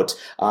missing out.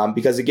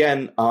 Because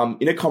again,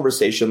 in a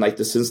conversation like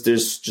this, since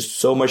there's just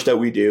so much that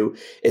we do,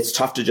 it's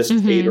tough to just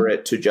cater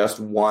it to just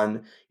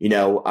one,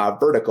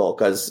 vertical,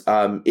 because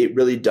it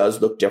really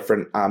does look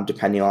different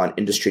depending on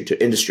industry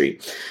to industry.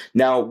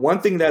 Now,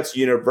 one thing that's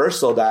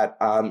universal that,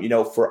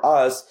 for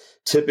us,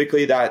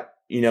 typically that,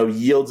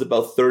 yields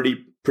about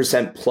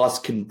 30% plus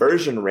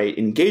conversion rate,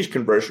 engaged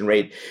conversion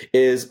rate,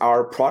 is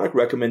our product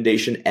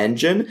recommendation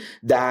engine.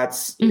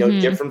 That's,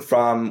 different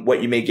from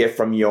what you may get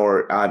from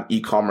your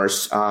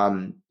e-commerce,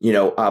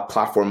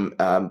 platform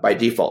by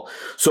default.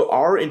 So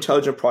our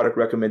intelligent product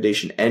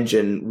recommendation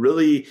engine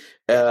really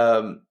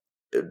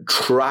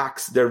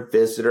tracks their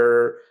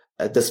visitor's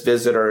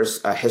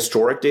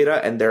historic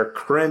data and their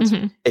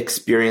current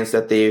experience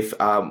that they've,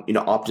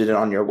 opted in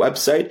on your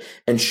website,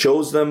 and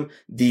shows them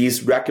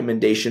these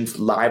recommendations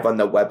live on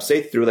the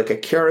website through like a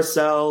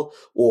carousel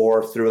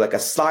or through like a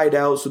slide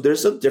out. So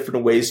there's some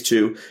different ways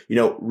to,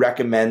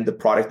 recommend the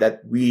product that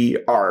we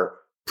are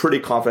pretty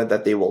confident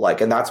that they will like.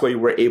 And that's why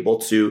we're able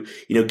to,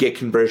 get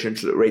conversion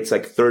rates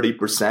like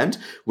 30%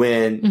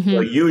 when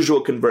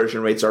usual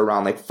conversion rates are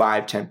around like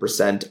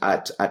 5-10%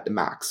 at the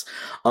max.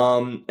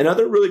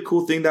 Another really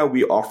cool thing that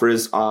we offer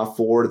is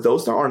for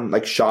those that are on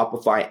like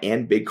Shopify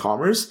and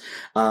BigCommerce,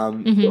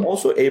 we're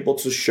also able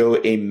to show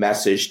a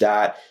message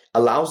that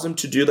allows them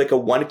to do like a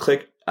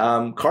one-click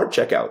cart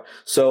checkout.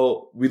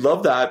 So we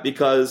love that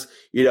because,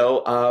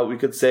 we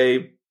could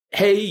say,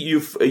 hey, you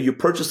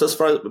purchased us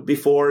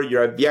before,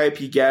 you're a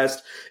VIP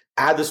guest,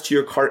 add this to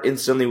your cart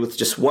instantly with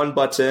just one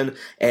button,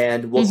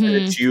 and we'll send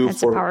it to you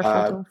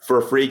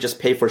for free. Just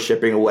pay for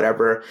shipping or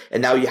whatever.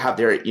 And now you have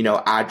their,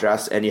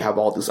 address, and you have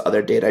all this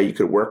other data you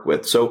could work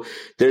with. So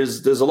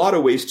there's a lot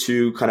of ways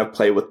to kind of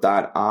play with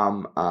that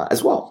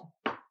as well.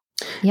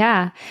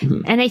 Yeah.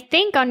 And I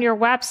think on your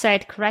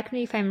website, correct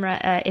me if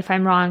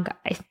I'm wrong,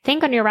 I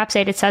think on your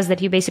website it says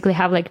that you basically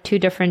have like two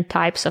different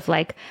types of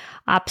like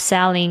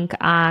upselling,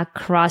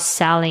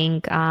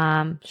 cross-selling,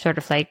 sort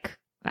of like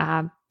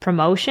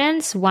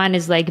promotions. One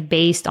is like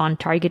based on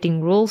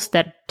targeting rules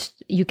that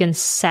you can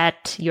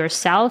set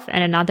yourself,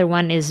 and another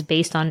one is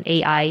based on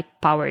AI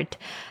powered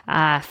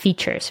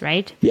features,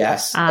 right?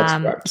 Yes, that's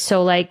correct.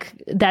 So like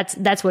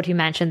that's what you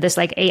mentioned. This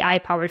like AI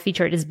powered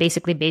feature is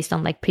basically based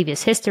on like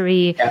previous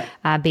history,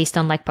 based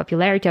on like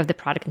popularity of the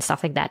product and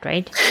stuff like that,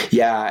 right?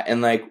 Yeah,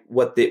 and like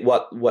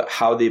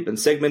how they've been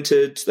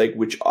segmented, like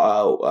which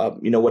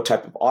what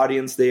type of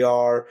audience they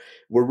are.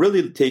 We're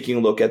really taking a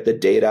look at the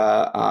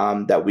data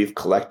that we've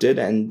collected,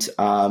 and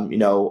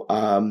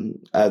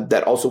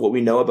that also what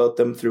we know about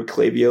them through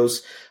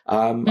Klaviyo's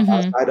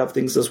side of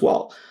things as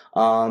well.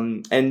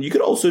 And you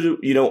could also,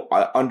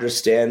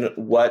 understand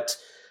what,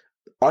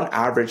 on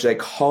average,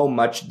 like how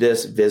much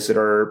this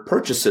visitor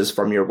purchases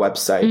from your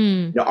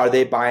website. Are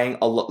they buying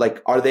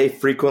are they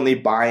frequently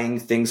buying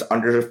things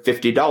under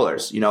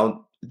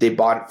 $50? They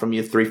bought it from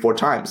you 3-4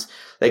 times.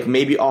 Like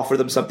maybe offer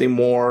them something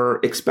more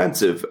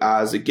expensive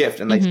as a gift,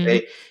 and like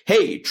say,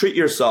 hey, treat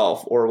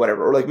yourself or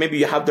whatever. Or like maybe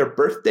you have their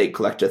birthday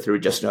collected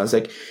through Justuno. It's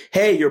like,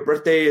 hey, your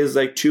birthday is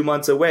like 2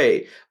 months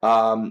away.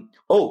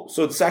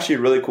 So it's actually a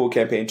really cool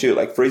campaign too.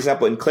 Like for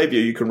example, in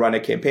Klaviyo, you can run a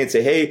campaign,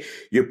 say, hey,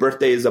 your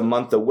birthday is a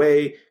month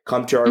away.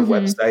 Come to our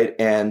website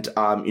and,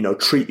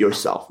 treat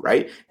yourself.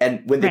 Right.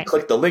 And when they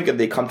click the link and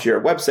they come to your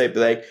website,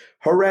 be like,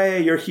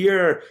 hooray, you're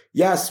here.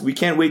 Yes, we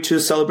can't wait to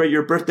celebrate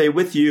your birthday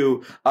with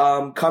you.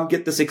 Come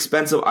get this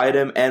expensive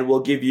item and we'll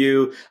give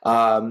you,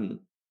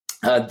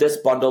 this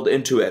bundled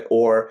into it,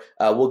 or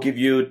we'll give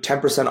you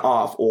 10%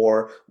 off,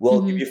 or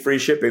we'll give you free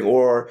shipping,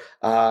 or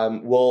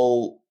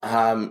we'll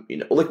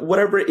like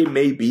whatever it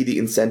may be, the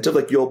incentive,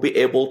 like you'll be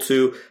able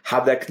to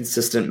have that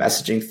consistent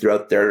messaging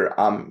throughout their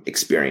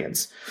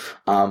experience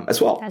as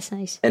well. That's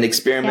nice. And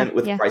experiment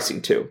with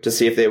pricing too, to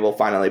see if they will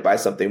finally buy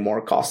something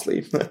more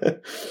costly.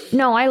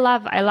 No, I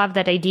love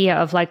that idea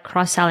of like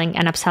cross-selling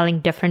and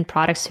upselling different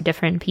products to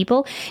different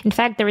people. In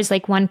fact, there is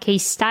like one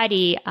case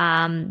study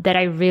that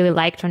I really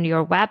liked on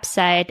your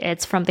website.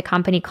 It's from the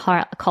company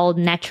called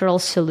Natural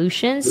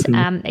Solutions.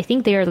 I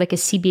think they are like a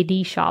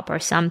CBD shop or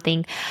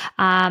something.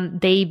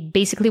 They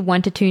basically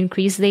wanted to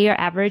increase their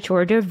average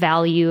order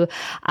value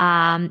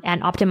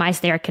and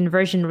optimize their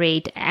conversion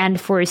rate.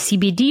 And for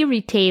CBD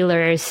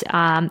retailers,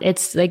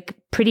 it's like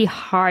pretty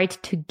hard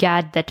to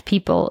get that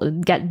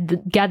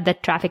get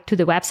that traffic to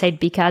the website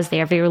because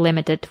they are very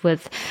limited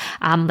with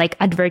like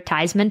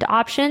advertisement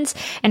options.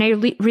 And I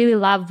really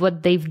love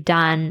what they've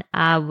done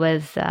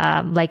with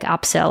like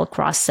upsell,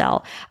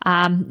 cross-sell.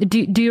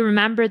 Do you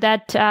remember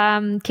that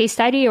case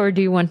study, or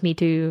do you want me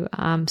to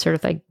sort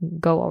of like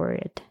go over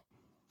it?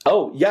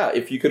 Oh, yeah.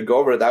 If you could go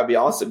over it, that'd be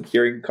awesome.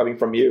 Coming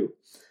from you.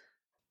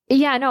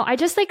 Yeah, no, I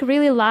just like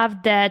really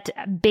love that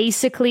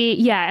basically,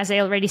 yeah, as I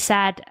already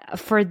said,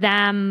 for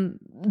them,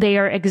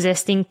 their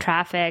existing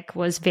traffic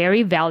was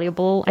very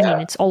valuable. I mean,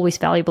 it's always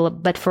valuable,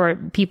 but for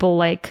people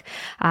like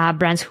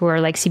brands who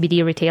are like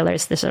CBD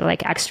retailers, this are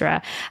like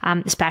extra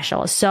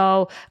special.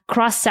 So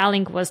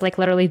cross-selling was like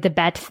literally the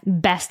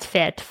best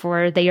fit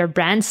for their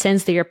brand,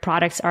 since their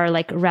products are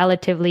like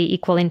relatively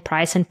equal in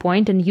price and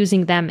point, and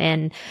using them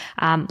in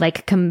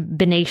like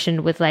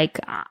combination with like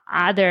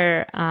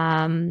other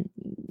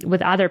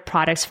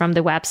products from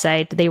the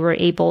website, they were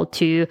able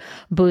to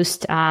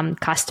boost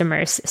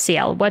customers'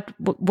 sale.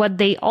 What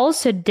they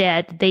also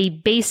did, they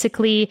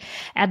basically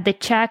at the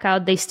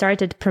checkout, they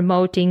started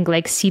promoting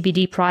like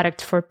CBD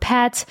products for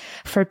pets,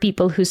 for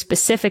people who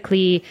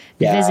specifically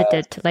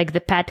visited like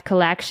the pet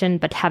collection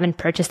but haven't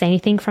purchased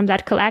anything from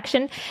that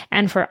collection,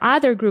 and for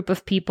other group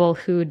of people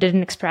who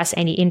didn't express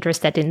any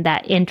interest in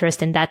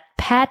that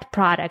pet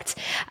products,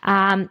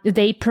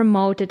 they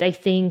promoted, I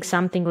think,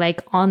 something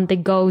like on the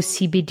go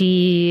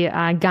CBD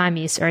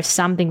gummies or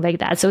something like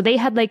that. So they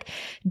had like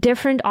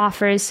different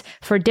offers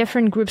for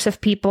different groups of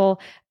people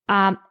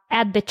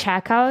at the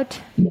checkout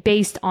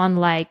based on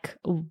like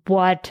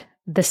what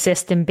the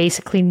system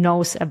basically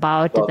knows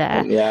about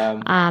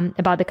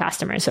the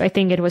customer. So I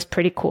think it was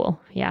pretty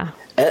cool. Yeah.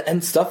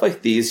 And stuff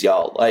like these,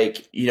 y'all,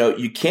 like, you know,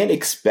 you can't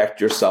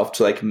expect yourself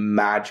to like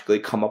magically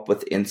come up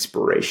with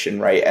inspiration,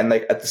 right? And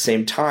like at the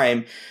same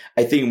time,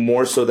 I think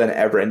more so than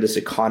ever in this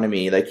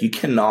economy, like you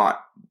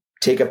cannot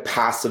take a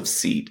passive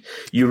seat.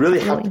 You really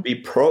have to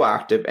be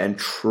proactive and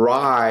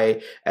try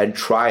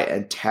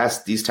and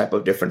test these type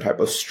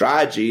of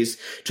strategies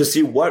to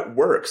see what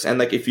works. And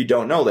like, if you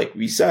don't know, like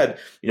we said,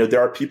 you know,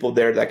 there are people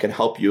there that can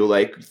help you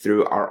like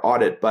through our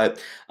audit.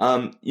 But,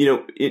 you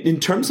know, in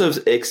terms of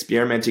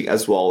experimenting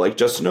as well, like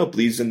Justuno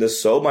believes in this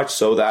so much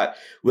so that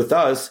with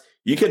us,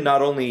 you can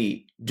not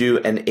only do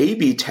an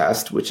A/B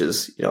test, which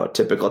is, you know, a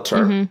typical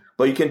term,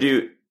 but you can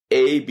do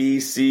A, B,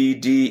 C,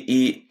 D,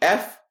 E,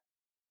 F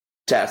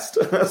test.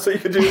 So you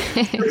can do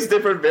 6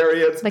 different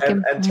variants like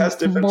and test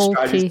different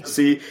strategies to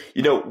see,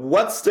 you know,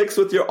 what sticks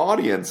with your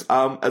audience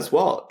as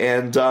well.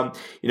 And,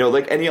 you know,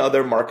 like any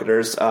other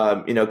marketers,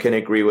 you know, can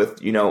agree with,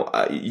 you know,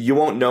 you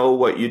won't know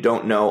what you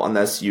don't know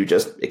unless you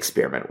just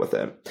experiment with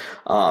it.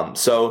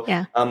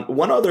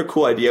 One other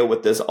cool idea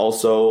with this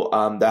also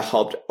that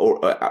helped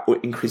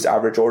increase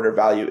average order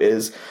value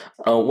is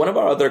one of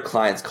our other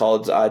clients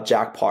called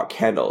Jackpot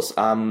Candles.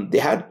 They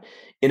had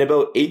in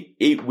about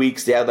eight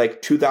weeks, they had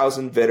like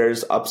 2,000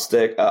 visitors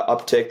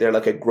uptick. They're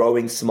like a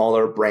growing,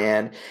 smaller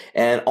brand.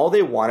 And all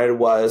they wanted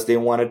was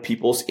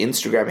people's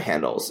Instagram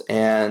handles.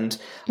 And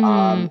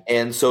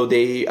so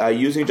they,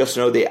 using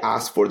Justuno, they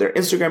asked for their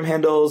Instagram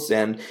handles,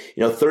 and,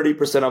 you know,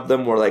 30% of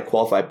them were like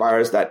qualified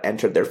buyers that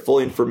entered their full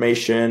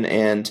information.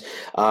 And,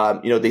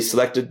 you know, they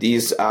selected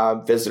these,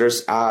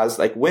 visitors as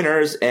like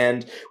winners.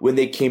 And when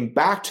they came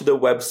back to the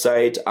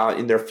website,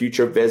 in their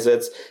future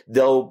visits,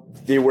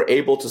 they were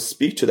able to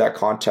speak to that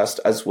contest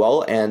as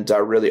well and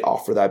really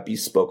offer that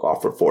bespoke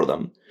offer for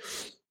them.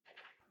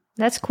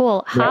 That's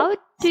cool. How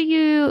do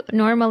you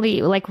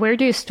normally, like, where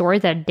do you store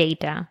that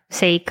data?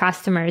 Say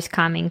customers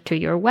coming to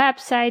your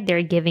website,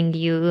 they're giving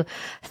you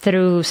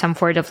through some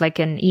sort of like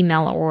an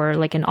email or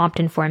like an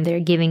opt-in form, they're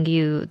giving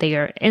you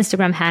their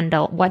Instagram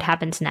handle. What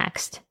happens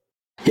next?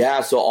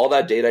 Yeah, so all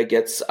that data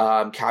gets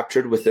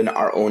captured within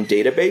our own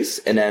database.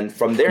 And then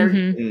from there,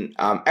 you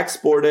can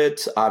export it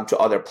to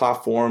other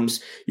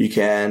platforms. You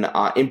can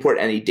import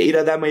any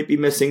data that might be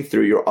missing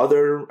through your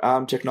other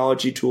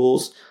technology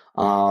tools.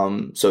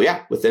 So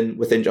yeah, within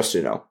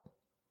Justuno.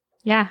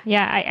 Yeah.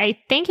 I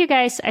think you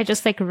guys, I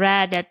just like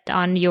read it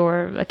on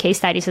your case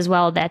studies as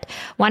well, that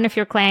one of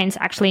your clients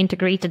actually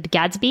integrated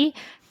Gatsby,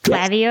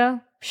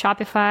 Klaviyo,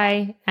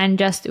 Shopify, and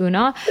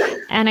Justuno.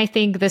 And I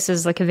think this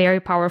is like a very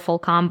powerful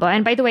combo.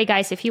 And by the way,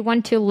 guys, if you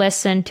want to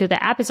listen to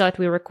the episode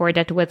we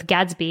recorded with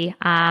Gatsby,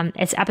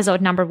 it's episode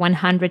number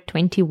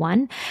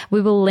 121.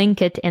 We will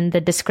link it in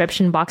the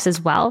description box as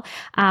well.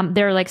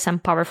 There are like some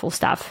powerful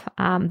stuff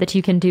that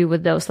you can do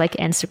with those like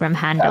Instagram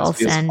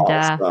handles. And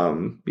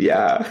awesome.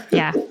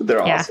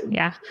 They're awesome.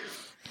 Yeah.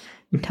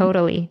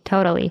 Totally.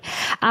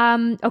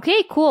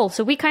 Okay, cool.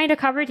 So we kind of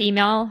covered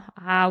email.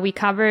 We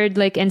covered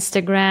like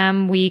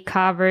Instagram. We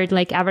covered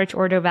like average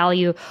order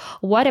value.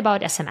 What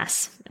about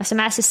SMS?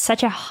 SMS is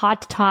such a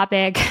hot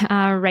topic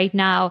right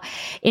now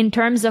in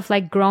terms of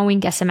like growing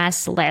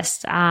SMS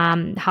lists.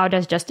 How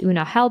does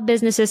Justuno help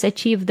businesses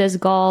achieve this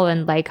goal?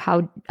 And like,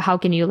 how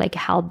can you like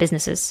help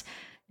businesses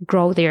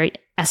grow their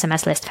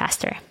SMS list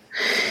faster?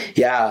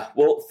 Yeah,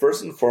 well,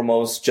 first and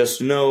foremost,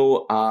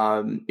 Justuno,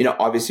 you know,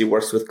 obviously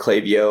works with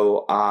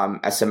Klaviyo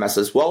SMS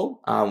as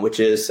well, which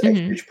is a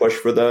huge push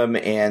for them,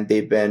 and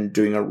they've been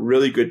doing a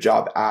really good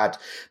job at.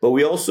 But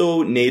we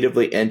also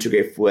natively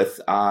integrate with,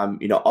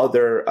 you know,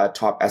 other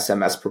top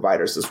SMS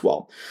providers as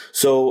well.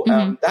 So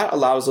that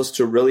allows us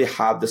to really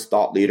have this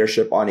thought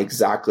leadership on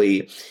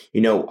exactly, you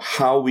know,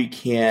 how we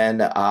can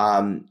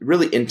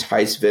really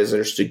entice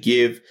visitors to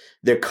give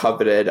their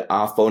coveted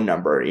phone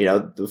number, you know,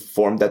 the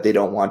form that they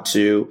don't want want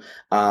to,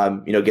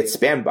 get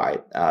spammed by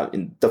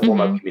in the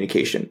form of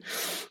communication.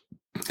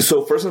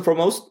 So first and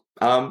foremost,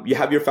 you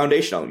have your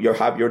foundational, you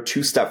have your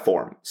two-step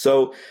form.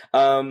 So,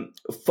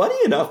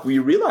 funny enough, we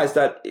realized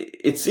that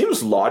it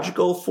seems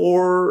logical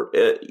for,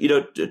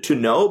 to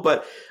know,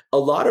 but a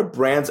lot of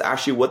brands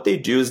actually, what they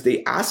do is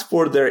they ask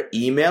for their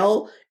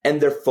email and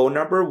their phone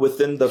number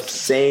within the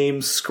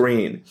same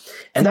screen.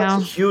 And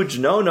that's a huge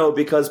no-no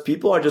because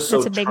people are just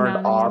so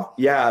turned off.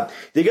 Yeah.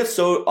 They get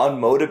so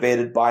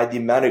unmotivated by the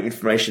amount of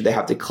information they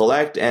have to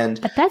collect.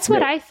 But that's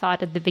what I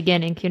thought at the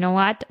beginning. You know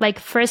what? Like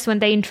first when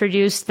they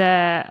introduced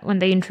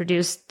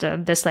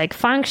this like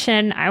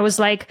function, I was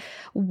like,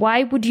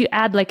 why would you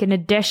add like an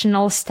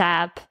additional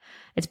step?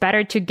 It's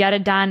better to get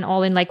it done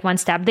all in like one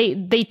step.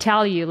 They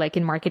tell you like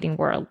in marketing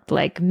world,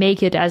 like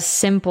make it as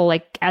simple,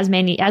 like as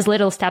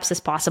little steps as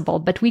possible.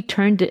 But we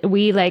tested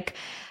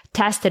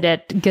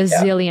it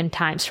gazillion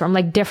times from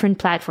like different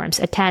platforms,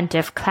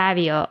 Attentive,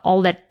 Klaviyo,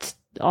 all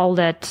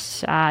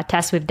that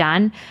tests we've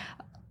done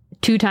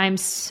 2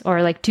 times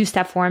or like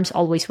 2-step forms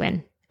always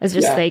win. It's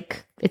just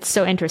like, it's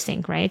so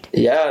interesting, right?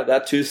 Yeah,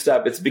 that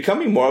 2-step, it's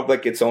becoming more of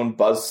like its own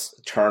buzz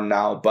term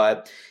now.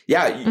 But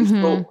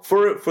so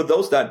for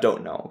those that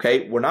don't know,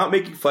 okay, we're not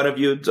making fun of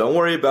you. Don't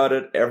worry about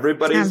it.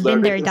 Everybody's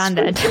learning. Been there, done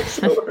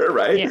that.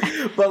 Right?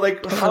 Yeah. But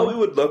like how it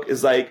would look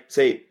is like,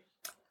 say,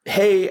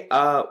 hey,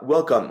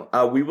 welcome.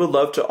 We would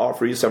love to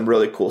offer you some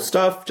really cool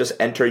stuff. Just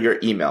enter your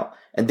email.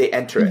 And they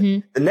enter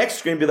it. The next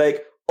screen be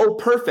like, oh,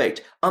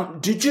 perfect.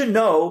 Did you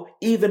know,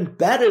 even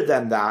better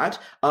than that,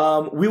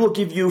 we will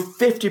give you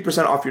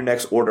 50% off your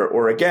next order.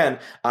 Or again,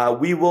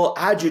 we will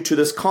add you to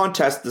this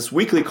contest, this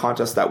weekly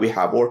contest that we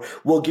have, or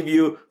we'll give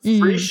you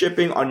free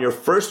shipping on your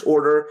first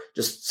order.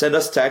 Just send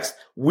us text.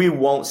 We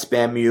won't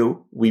spam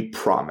you. We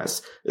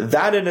promise.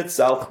 That in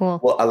itself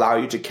will allow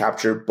you to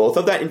capture both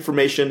of that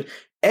information.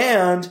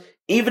 And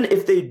even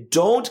if they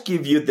don't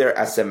give you their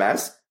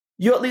SMS,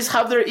 you at least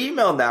have their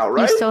email now,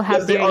 right? You still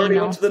have their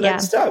email. Went to the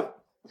next step.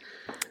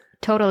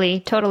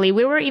 Totally.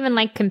 We were even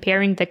like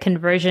comparing the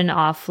conversion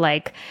of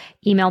like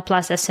email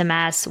plus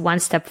SMS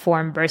 1-step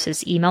form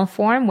versus email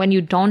form. When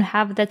you don't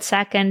have that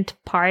second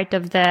part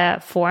of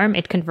the form,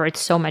 it converts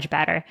so much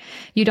better.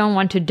 You don't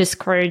want to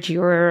discourage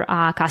your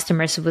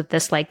customers with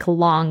this like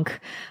long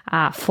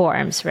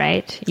forms,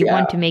 right? You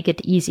want to make it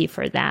easy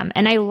for them.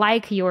 And I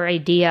like your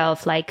idea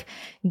of like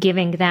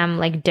giving them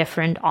like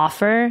different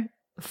offer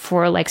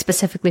for like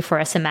specifically for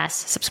SMS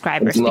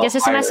subscribers, because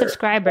SMS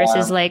subscribers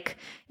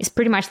is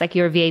pretty much like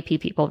your VIP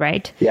people,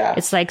 right? Yeah.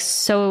 It's like,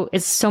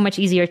 it's so much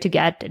easier to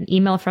get an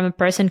email from a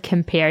person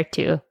compared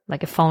to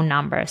like a phone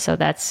number. So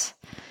that's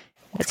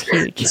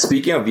huge.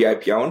 Speaking of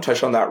VIP, I want to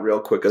touch on that real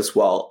quick as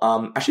well.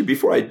 Actually,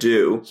 before I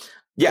do,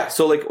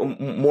 so like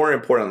more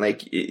important,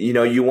 like,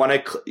 you want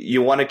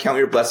to count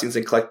your blessings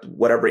and collect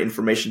whatever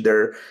information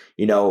they're,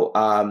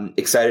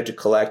 excited to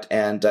collect,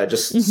 and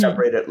just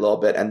separate it a little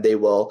bit, and they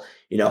will,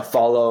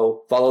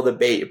 follow the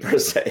bait per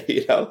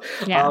se,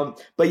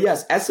 but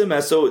yes,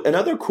 SMS. So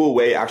another cool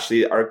way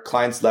actually our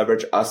clients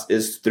leverage us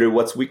is through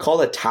what we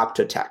call a tap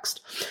to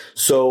text.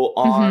 So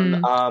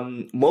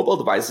on mobile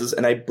devices,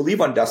 and I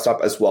believe on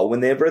desktop as well,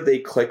 whenever they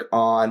click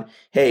on,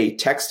 hey,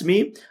 text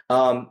me,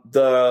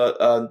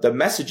 the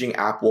messaging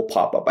app will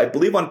pop up. I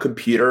believe on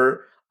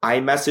computer,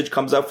 iMessage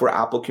comes up for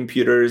Apple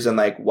computers, and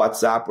like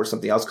WhatsApp or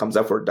something else comes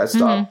up for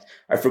desktop.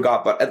 I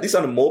forgot, but at least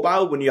on a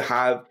mobile, when you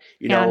have,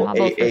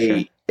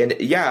 a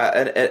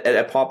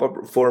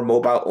pop-up for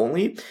mobile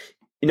only,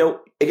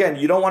 again,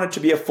 you don't want it to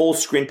be a full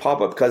screen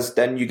pop-up, because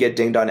then you get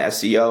dinged on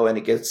SEO and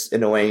it gets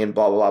annoying and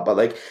blah, blah, blah. But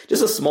like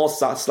just a small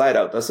slide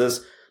out that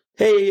says,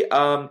 hey,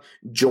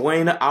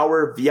 join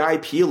our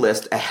VIP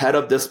list ahead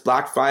of this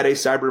Black Friday,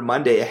 Cyber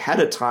Monday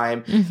ahead of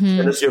time.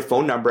 Send us your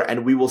phone number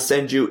and we will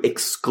send you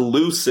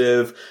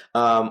exclusive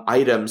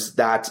items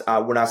that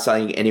we're not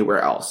selling anywhere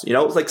else.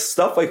 It's like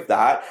stuff like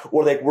that,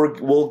 or like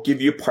we'll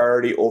give you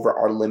priority over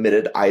our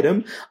limited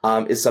item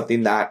is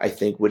something that I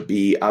think would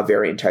be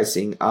very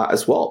enticing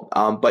as well.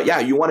 But yeah,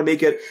 you want to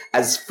make it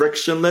as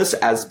frictionless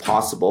as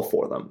possible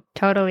for them.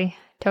 Totally.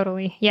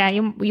 Yeah,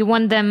 you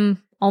want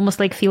them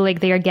almost like feel like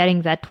they are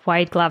getting that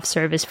white glove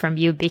service from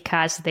you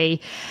because they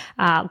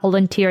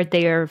volunteered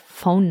their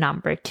phone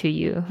number to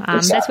you.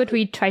 Exactly. That's what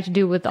we try to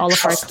do with all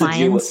of our clients.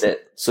 Deal with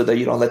it so that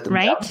you don't let them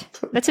down.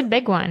 That's a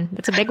big one.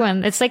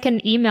 It's like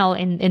an email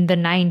in the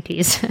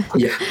 90s.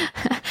 Yeah.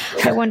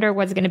 I wonder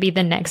what's going to be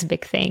the next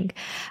big thing.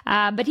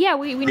 But yeah,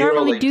 we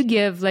normally do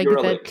give like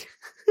that.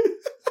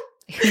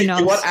 Who knows?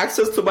 You want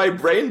access to my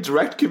brain,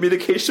 direct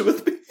communication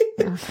with me?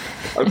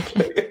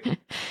 Okay.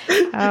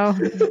 Oh,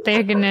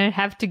 they're going to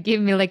have to give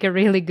me like a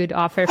really good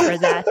offer for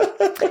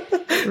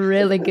that.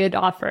 Really good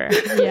offer.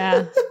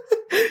 Yeah.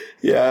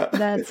 Yeah.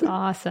 That's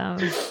awesome.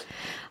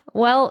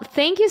 Well,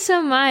 thank you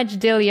so much,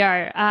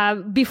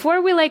 Dilyar.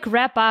 Before we like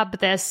wrap up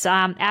this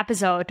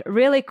episode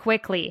really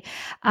quickly,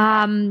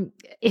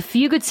 if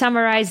you could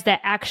summarize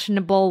the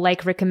actionable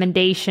like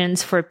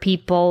recommendations for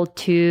people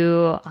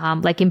to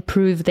like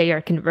improve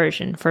their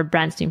conversion, for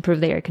brands to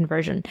improve their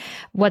conversion,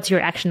 what's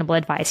your actionable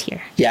advice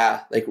here?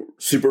 Yeah, like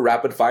super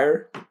rapid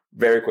fire.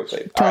 very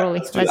quickly. Totally.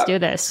 Right, let's do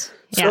this.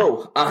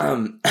 So,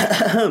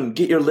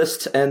 get your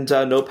list and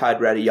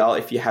notepad ready, y'all,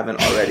 if you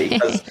haven't already.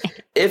 Because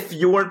if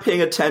you weren't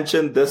paying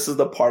attention, this is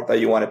the part that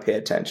you want to pay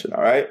attention,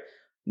 all right?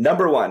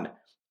 Number one,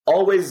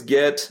 always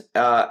get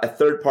a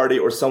third party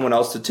or someone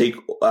else to take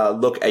a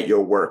look at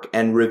your work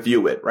and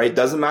review it, right?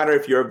 Doesn't matter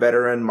if you're a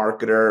veteran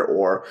marketer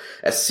or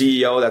a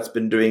CEO that's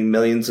been doing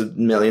millions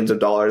of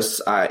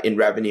dollars in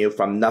revenue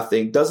from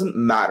nothing. Doesn't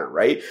matter,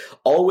 right?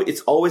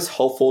 It's always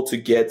helpful to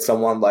get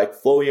someone like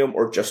Flowium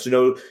or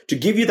Justuno to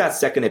give you that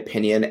second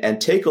opinion and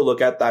take a look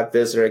at that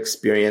visitor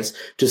experience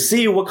to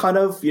see what kind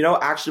of,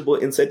 actionable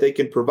insight they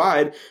can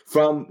provide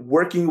from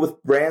working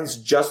with brands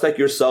just like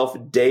yourself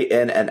day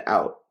in and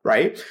out.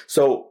 Right?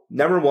 So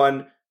number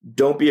one,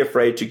 don't be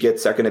afraid to get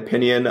second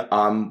opinion,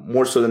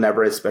 more so than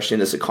ever, especially in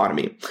this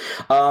economy.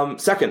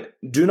 Second,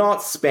 do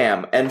not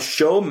spam and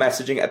show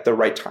messaging at the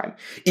right time.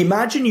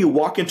 Imagine you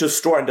walk into a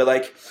store and they're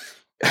like,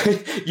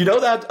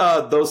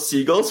 that those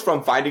seagulls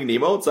from Finding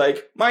Nemo, it's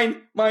like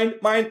mine, and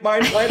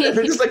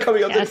they're just like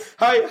coming up, yes.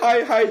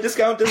 hi,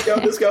 discount.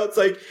 It's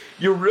like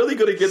you're really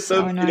gonna get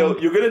them,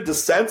 annoying. You're gonna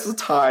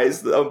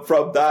desensitize them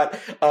from that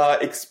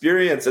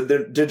experience, and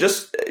they're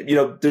just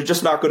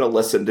not gonna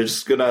listen. They're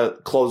just gonna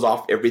close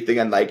off everything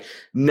and like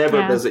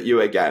never visit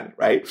you again,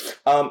 right?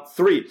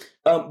 Three.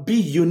 Be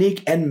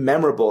unique and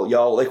memorable,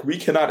 y'all. Like, we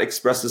cannot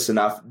express this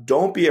enough.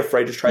 Don't be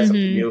afraid to try something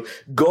new.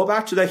 Go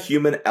back to that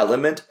human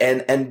element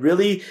and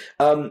really,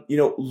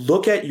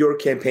 look at your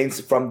campaigns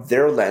from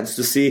their lens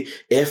to see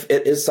if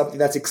it is something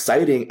that's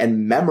exciting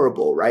and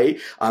memorable, right?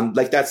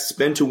 Like that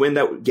spin to win,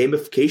 that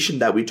gamification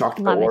that we talked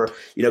about, or,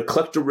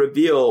 click to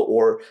reveal,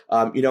 or,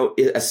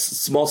 a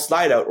small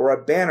slide out or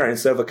a banner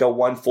instead of like a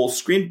one full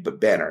screen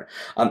banner.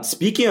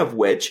 Speaking of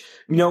which,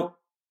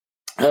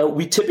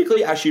 we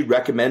typically actually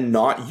recommend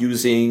not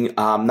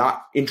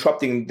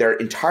interrupting their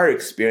entire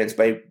experience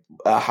by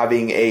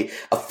having a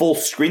full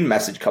screen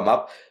message come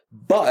up.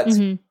 But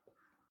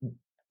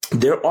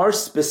there are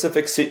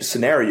specific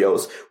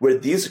scenarios where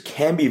these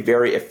can be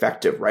very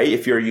effective, right?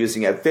 If you're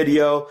using a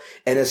video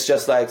and it's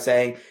just like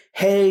saying,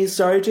 hey,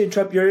 sorry to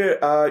interrupt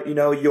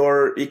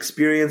your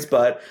experience,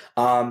 but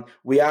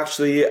we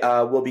actually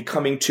will be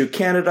coming to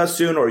Canada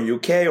soon, or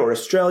UK or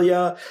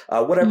Australia,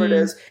 whatever it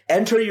is.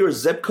 Enter your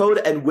zip code,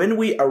 and when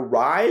we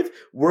arrive,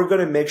 we're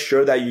going to make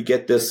sure that you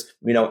get this,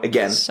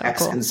 again, so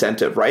X cool.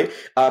 incentive, right?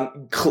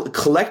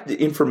 Collect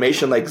the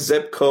information like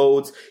zip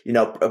codes,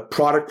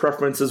 product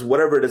preferences,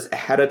 whatever it is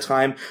ahead of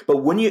time.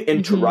 But when you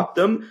interrupt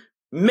them,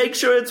 make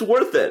sure it's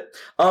worth it.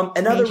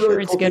 Another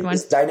really cool thing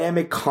is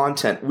dynamic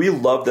content. We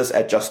love this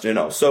at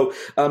Justuno. So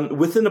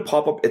within the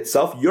pop-up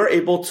itself, you're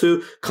able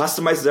to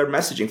customize their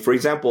messaging. For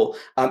example,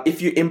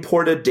 if you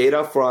imported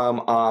data from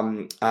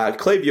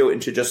Klaviyo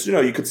into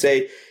Justuno, you could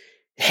say,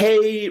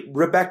 hey,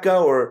 Rebecca,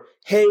 or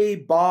hey,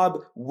 Bob,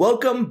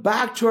 welcome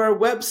back to our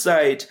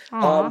website.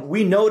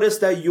 We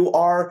noticed that you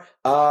are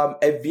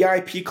a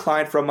VIP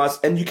client from us,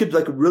 and you could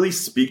like really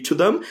speak to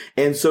them.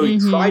 And so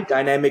you try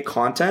dynamic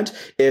content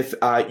if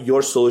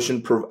your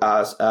solution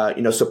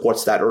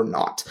supports that or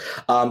not.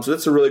 So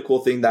that's a really cool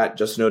thing that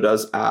Justuno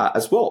does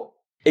as well.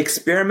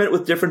 Experiment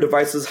with different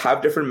devices,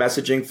 have different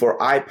messaging for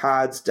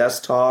iPads,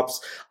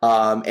 desktops,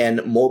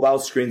 and mobile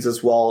screens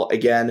as well.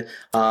 Again,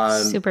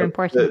 super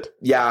important.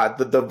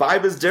 The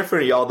vibe is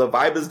different, y'all. The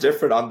vibe is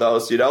different on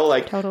those,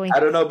 Totally. I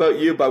don't know about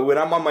you, but when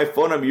I'm on my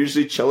phone, I'm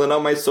usually chilling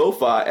on my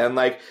sofa and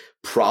like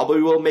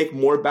probably will make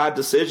more bad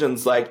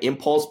decisions like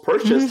impulse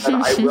purchase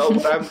than I will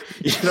when I'm,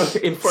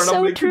 in front of my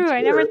So true. computer.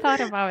 I never thought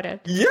about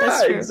it.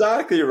 Yeah,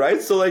 exactly.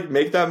 Right. So like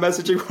make that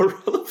messaging more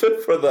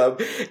relevant for them.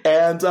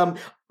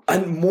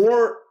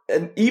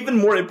 And even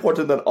more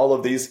important than all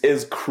of these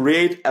is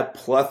create a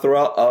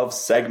plethora of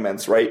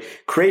segments, right?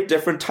 Create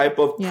different type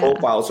of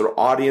profiles or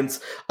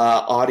audience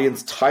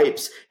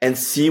types, and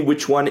see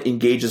which one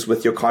engages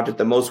with your content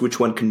the most, which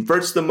one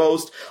converts the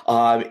most.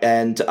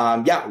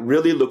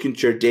 Really look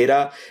into your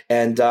data.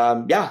 And,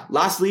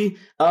 lastly,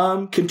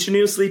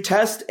 continuously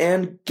test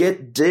and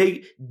dig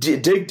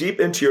deep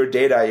into your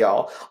data,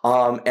 y'all.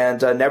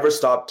 And never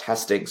stop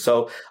testing.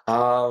 So,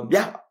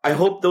 I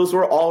hope those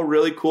were all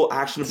really cool,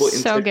 actionable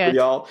insights for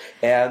y'all.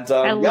 And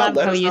I love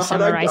how you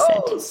summarize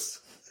it.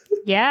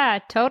 Yeah,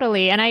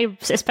 totally. And I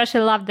especially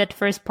love that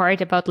first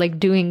part about like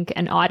doing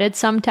an audit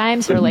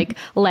sometimes, or like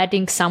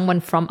letting someone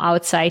from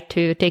outside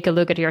to take a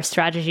look at your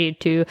strategy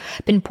to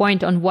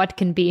pinpoint on what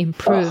can be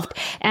improved.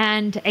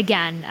 And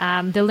again,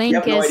 the link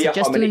is Justuno. You have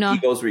no idea how many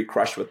egos we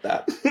crush with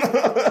that.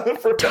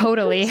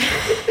 Totally.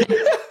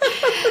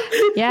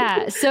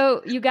 Yeah.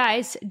 So you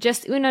guys,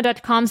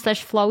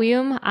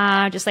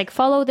 justuno.com/Flowium, just like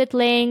follow that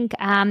link.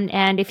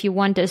 And if you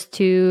want us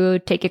to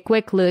take a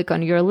quick look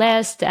on your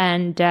list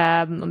and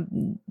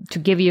to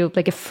give you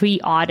like a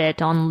free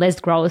audit on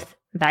list growth,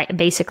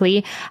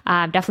 basically,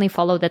 definitely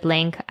follow that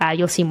link.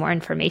 You'll see more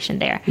information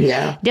there.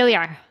 Yeah.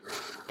 Dilyar,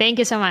 thank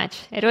you so much.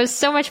 It was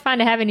so much fun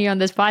having you on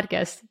this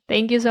podcast.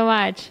 Thank you so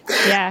much.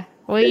 Yeah.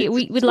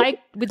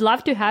 We'd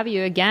love to have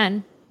you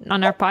again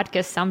on our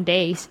podcast some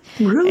days.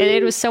 Really?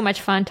 It was so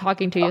much fun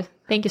talking to you.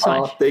 Thank you so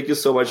much. Thank you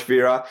so much,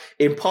 Vera.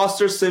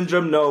 Imposter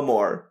syndrome no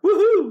more.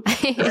 Woohoo!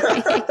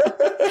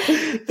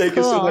 Thank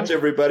you so much,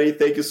 everybody.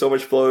 Thank you so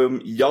much,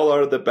 Flowium. Y'all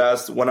are the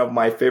best. One of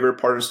my favorite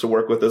partners to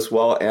work with as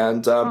well.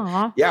 And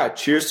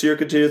cheers to your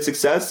continued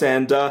success,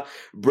 and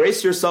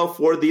brace yourself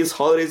for these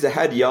holidays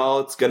ahead,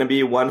 y'all. It's going to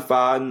be one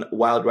fun,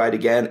 wild ride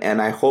again.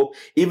 And I hope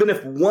even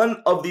if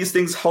one of these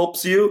things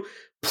helps you,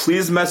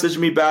 please message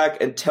me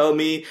back and tell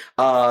me,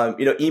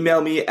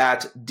 email me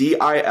at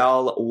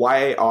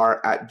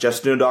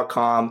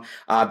dilyar@justuno.com,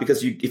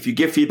 because if you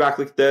give feedback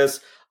like this,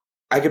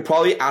 I could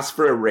probably ask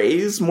for a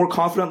raise more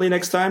confidently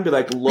next time. Be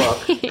like, look,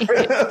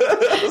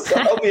 so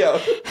help me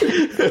out.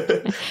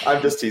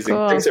 I'm just teasing.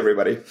 Cool. Thanks,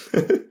 everybody.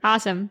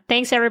 Awesome.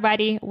 Thanks,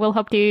 everybody. We'll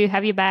hope to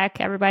have you back,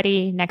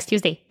 everybody, next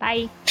Tuesday.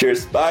 Bye.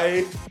 Cheers.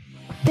 Bye.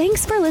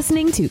 Thanks for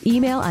listening to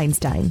Email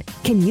Einstein.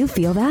 Can you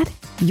feel that?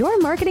 Your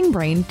marketing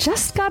brain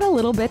just got a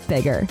little bit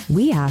bigger.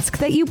 We ask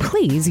that you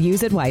please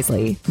use it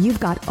wisely. You've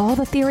got all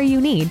the theory you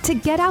need to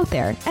get out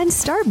there and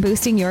start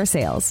boosting your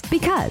sales,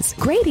 because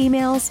great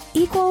emails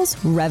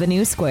equals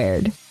revenue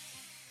squared.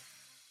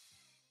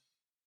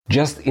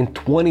 Just in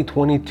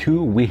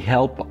 2022, we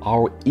help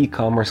our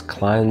e-commerce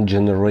client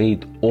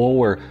generate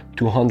over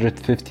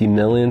 250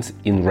 million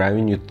in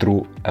revenue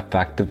through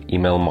effective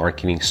email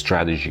marketing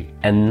strategy.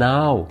 And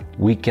now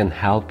we can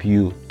help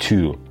you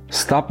too.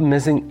 Stop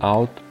missing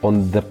out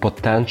on the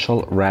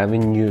potential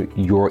revenue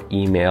your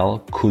email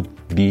could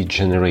be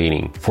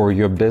generating for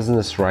your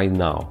business right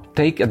now.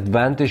 Take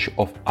advantage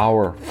of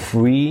our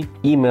free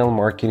email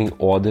marketing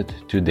audit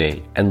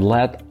today and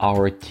let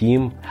our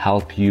team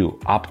help you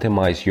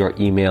optimize your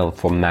email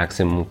for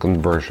maximum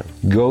conversion.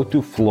 Go to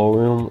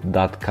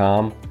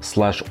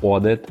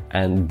flowium.com/audit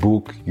and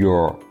book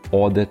your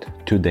audit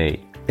today.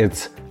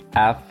 It's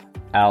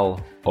flowium.com/audit.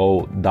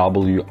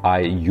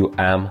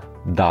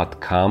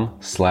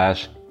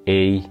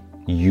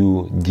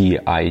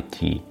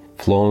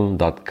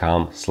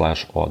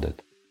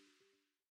 flowium.com/audit.